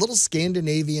 Okay. A little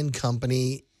Scandinavian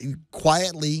company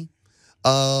quietly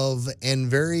and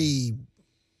very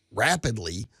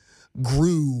rapidly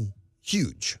grew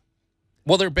huge.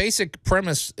 Well, their basic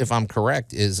premise, if I'm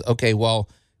correct, is, okay, well,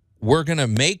 we're going to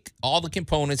make all the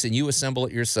components and you assemble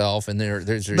it yourself, and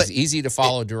there's easy to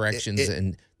follow directions,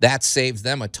 and that saves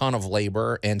them a ton of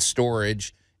labor and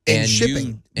storage and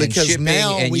shipping. Because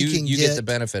now we can get the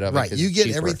benefit of it. Right. You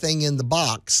get everything in the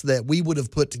box that we would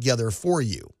have put together for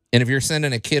you. And if you're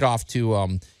sending a kid off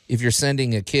to, if you're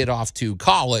sending a kid off to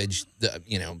college,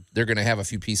 they're going to have a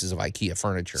few pieces of IKEA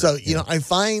furniture. So, I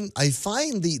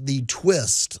find the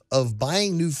twist of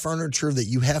buying new furniture that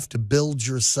you have to build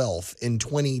yourself in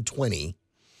 2020.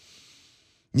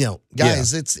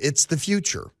 Guys, it's the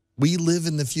future. We live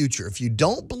in the future. If you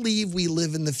don't believe we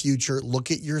live in the future,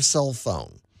 look at your cell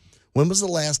phone. When was the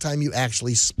last time you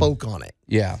actually spoke on it?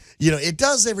 Yeah. It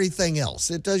does everything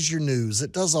else. It does your news.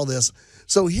 It does all this.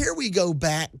 So here we go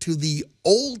back to the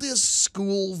oldest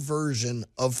school version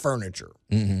of furniture.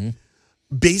 Mm-hmm.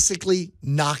 Basically,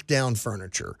 knockdown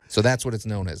furniture. So that's what it's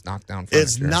known as, knockdown furniture.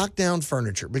 It's knockdown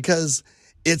furniture because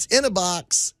it's in a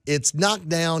box. It's knocked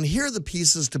down. Here are the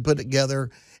pieces to put together.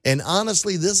 And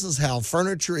honestly, this is how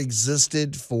furniture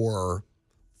existed for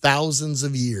thousands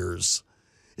of years.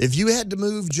 If you had to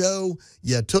move, Joe,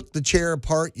 you took the chair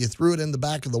apart, you threw it in the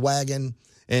back of the wagon,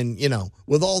 and,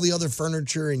 with all the other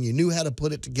furniture, and you knew how to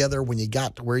put it together when you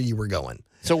got to where you were going.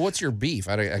 So what's your beef?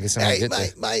 I guess I don't get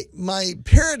that. My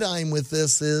paradigm with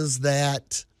this is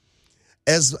that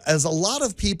as a lot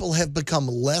of people have become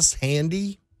less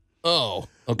handy, okay,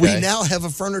 we now have a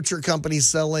furniture company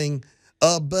selling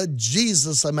a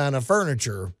bejesus amount of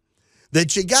furniture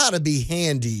that you got to be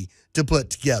handy to put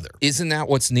together. Isn't that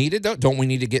what's needed, though? Don't we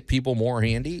need to get people more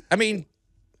handy? I mean,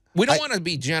 we don't want to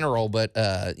be general, but,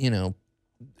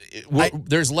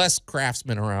 there's less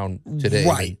craftsmen around today.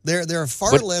 Right. There are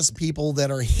far less people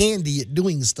that are handy at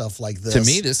doing stuff like this. To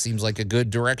me, this seems like a good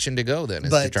direction to go, then,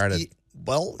 to try to...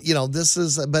 Well,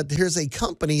 but here's a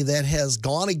company that has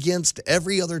gone against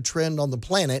every other trend on the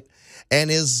planet and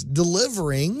is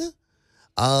delivering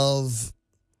of,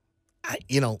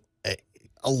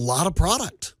 a lot of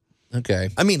product. Okay.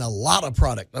 I mean, a lot of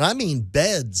product. And I mean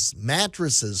beds,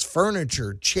 mattresses,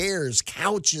 furniture, chairs,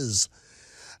 couches.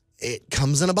 It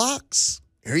comes in a box.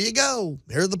 Here you go.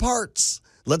 Here are the parts.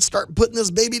 Let's start putting this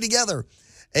baby together.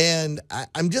 And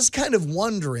I'm just kind of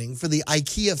wondering for the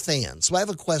IKEA fans. So I have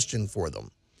a question for them.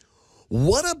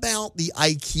 What about the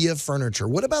IKEA furniture?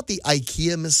 What about the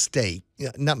IKEA mystique?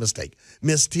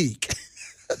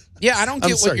 Yeah, I don't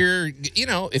get what you're,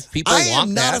 if people want that. I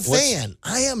am not a fan.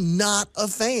 I am not a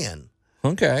fan.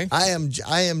 Okay. I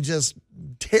am just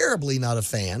terribly not a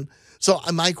fan. So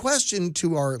my question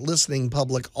to our listening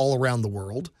public all around the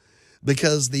world,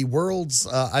 because the world's,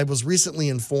 I was recently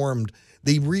informed,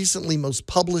 the recently most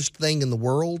published thing in the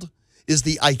world is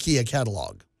the IKEA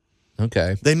catalog.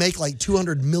 Okay. They make like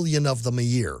 200 million of them a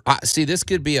year. See, this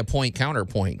could be a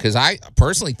counterpoint, because I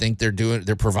personally think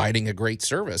they're providing a great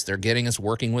service. They're getting us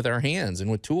working with our hands and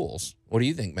with tools. What do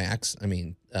you think, Max? I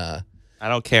mean, I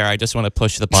don't care. I just want to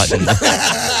push the button.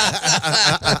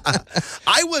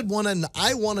 I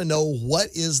want to know what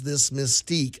is this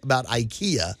mystique about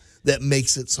IKEA that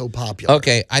makes it so popular.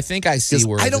 Okay, I think I see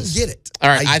where I don't get it. All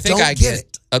right, I think I get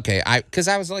it. Okay, because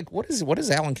I was like, what is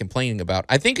Allan complaining about?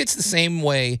 I think it's the same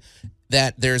way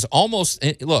that there's almost,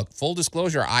 look, full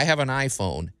disclosure, I have an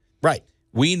iPhone. Right.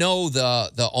 We know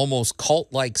the almost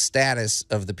cult-like status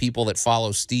of the people that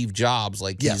follow Steve Jobs,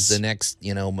 like he's the next,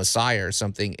 messiah or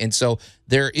something. And so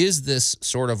there is this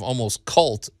sort of almost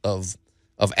cult of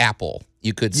Apple,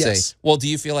 you could say. Well, do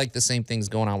you feel like the same thing's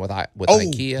going on with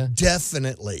IKEA?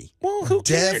 Definitely. Well, who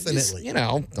cares? Definitely.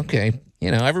 Okay.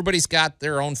 Everybody's got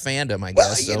their own fandom, I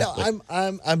guess. Well,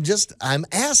 I'm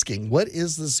asking, what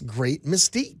is this great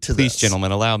mystique to this? Please,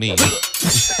 gentlemen, allow me. Okay.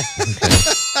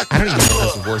 I don't even know if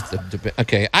this is worth the debate.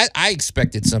 Okay, I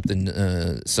expected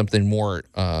something more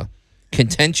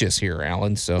contentious here,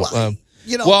 Allan. So,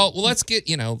 let's get,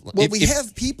 we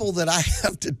have people that I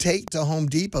have to take to Home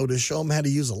Depot to show them how to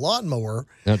use a lawnmower.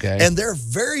 Okay. And their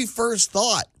very first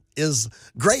thought is,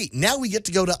 great, now we get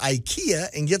to go to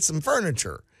IKEA and get some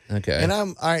furniture. Okay. And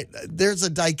all right, there's a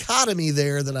dichotomy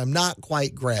there that I'm not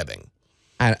quite grabbing.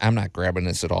 I'm not grabbing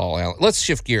this at all, Allan. Let's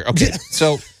shift gear. Okay,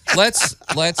 so let's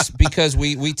because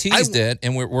we teased it,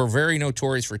 and we're very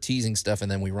notorious for teasing stuff, and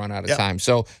then we run out of time.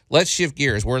 So let's shift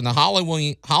gears. We're in the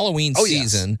Halloween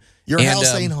season. Your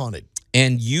house ain't haunted.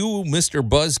 And you, Mr.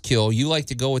 Buzzkill, you like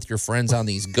to go with your friends on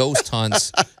these ghost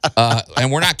hunts.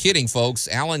 And we're not kidding, folks.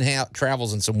 Allan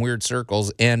travels in some weird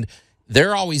circles, and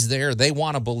they're always there. They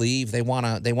want to believe. They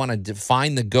want to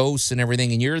find the ghosts and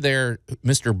everything. And you're there,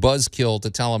 Mr. Buzzkill, to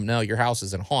tell them, no, your house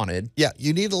isn't haunted. Yeah,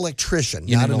 you need an electrician,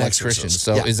 not an electrician. exorcist.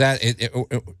 So is that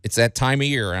it's that time of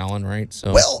year, Allan, right? So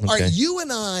all right, you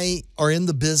and I are in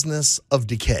the business of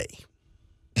decay.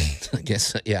 I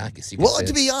guess you can Well, say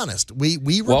to it. be honest, we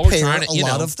repair a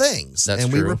lot of things. That's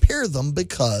and true. we repair them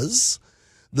because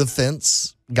the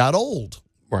fence got old.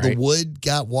 Right. The wood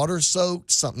got water soaked.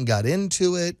 Something got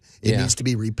into it. It needs to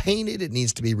be repainted. It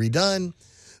needs to be redone.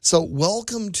 So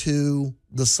welcome to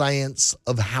the science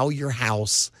of how your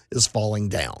house is falling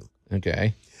down.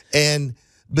 Okay. And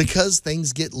because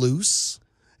things get loose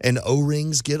and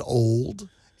O-rings get old,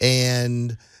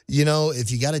 and,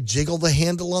 if you got to jiggle the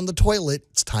handle on the toilet,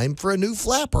 it's time for a new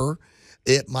flapper.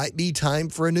 It might be time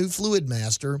for a new fluid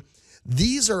master.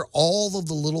 These are all of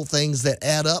the little things that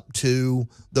add up to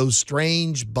those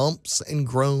strange bumps and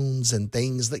groans and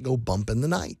things that go bump in the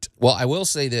night. Well, I will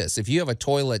say this. If you have a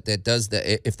toilet that does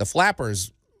if the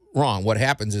flapper's wrong, what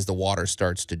happens is the water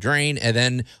starts to drain, and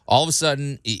then all of a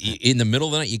sudden, in the middle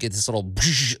of the night, you get this little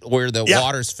where the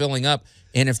water's filling up.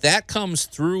 And if that comes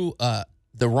through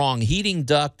the wrong heating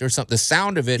duct or something, the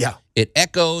sound of it, it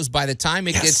echoes. By the time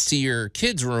it gets to your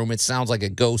kid's room, it sounds like a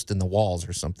ghost in the walls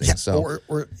or something. Yeah. So,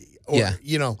 Or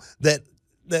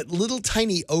that little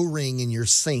tiny O-ring in your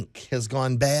sink has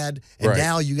gone bad, and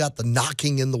now you got the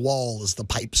knocking in the wall as the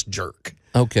pipes jerk.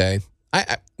 Okay.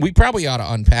 We probably ought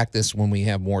to unpack this when we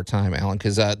have more time, Alan,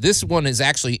 because this one is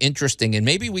actually interesting, and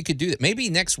maybe we could do that. Maybe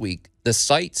next week, the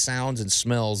sight, sounds, and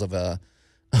smells of a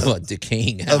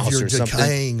decaying house of your or something.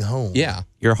 Decaying home. Yeah.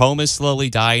 Your home is slowly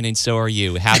dying, and so are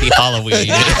you. Happy Halloween.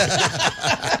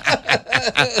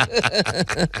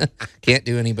 Can't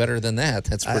do any better than that.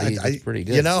 That's pretty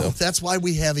good. That's why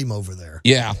we have him over there.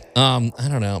 Yeah. I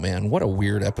don't know, man. What a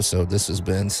weird episode this has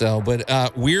been. So,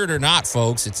 but weird or not,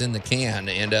 folks, it's in the can.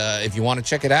 And if you want to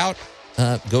check it out,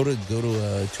 go to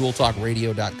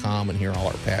tooltalkradio.com and hear all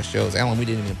our past shows. Alan, we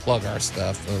didn't even plug our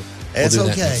stuff. We'll do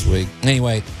that next week.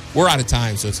 Anyway, we're out of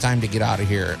time, so it's time to get out of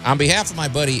here. On behalf of my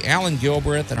buddy Alan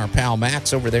Gilbreth and our pal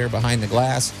Max over there behind the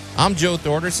glass, I'm Joe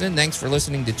Thorderson. Thanks for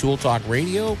listening to Tool Talk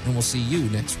Radio, and we'll see you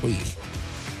next week.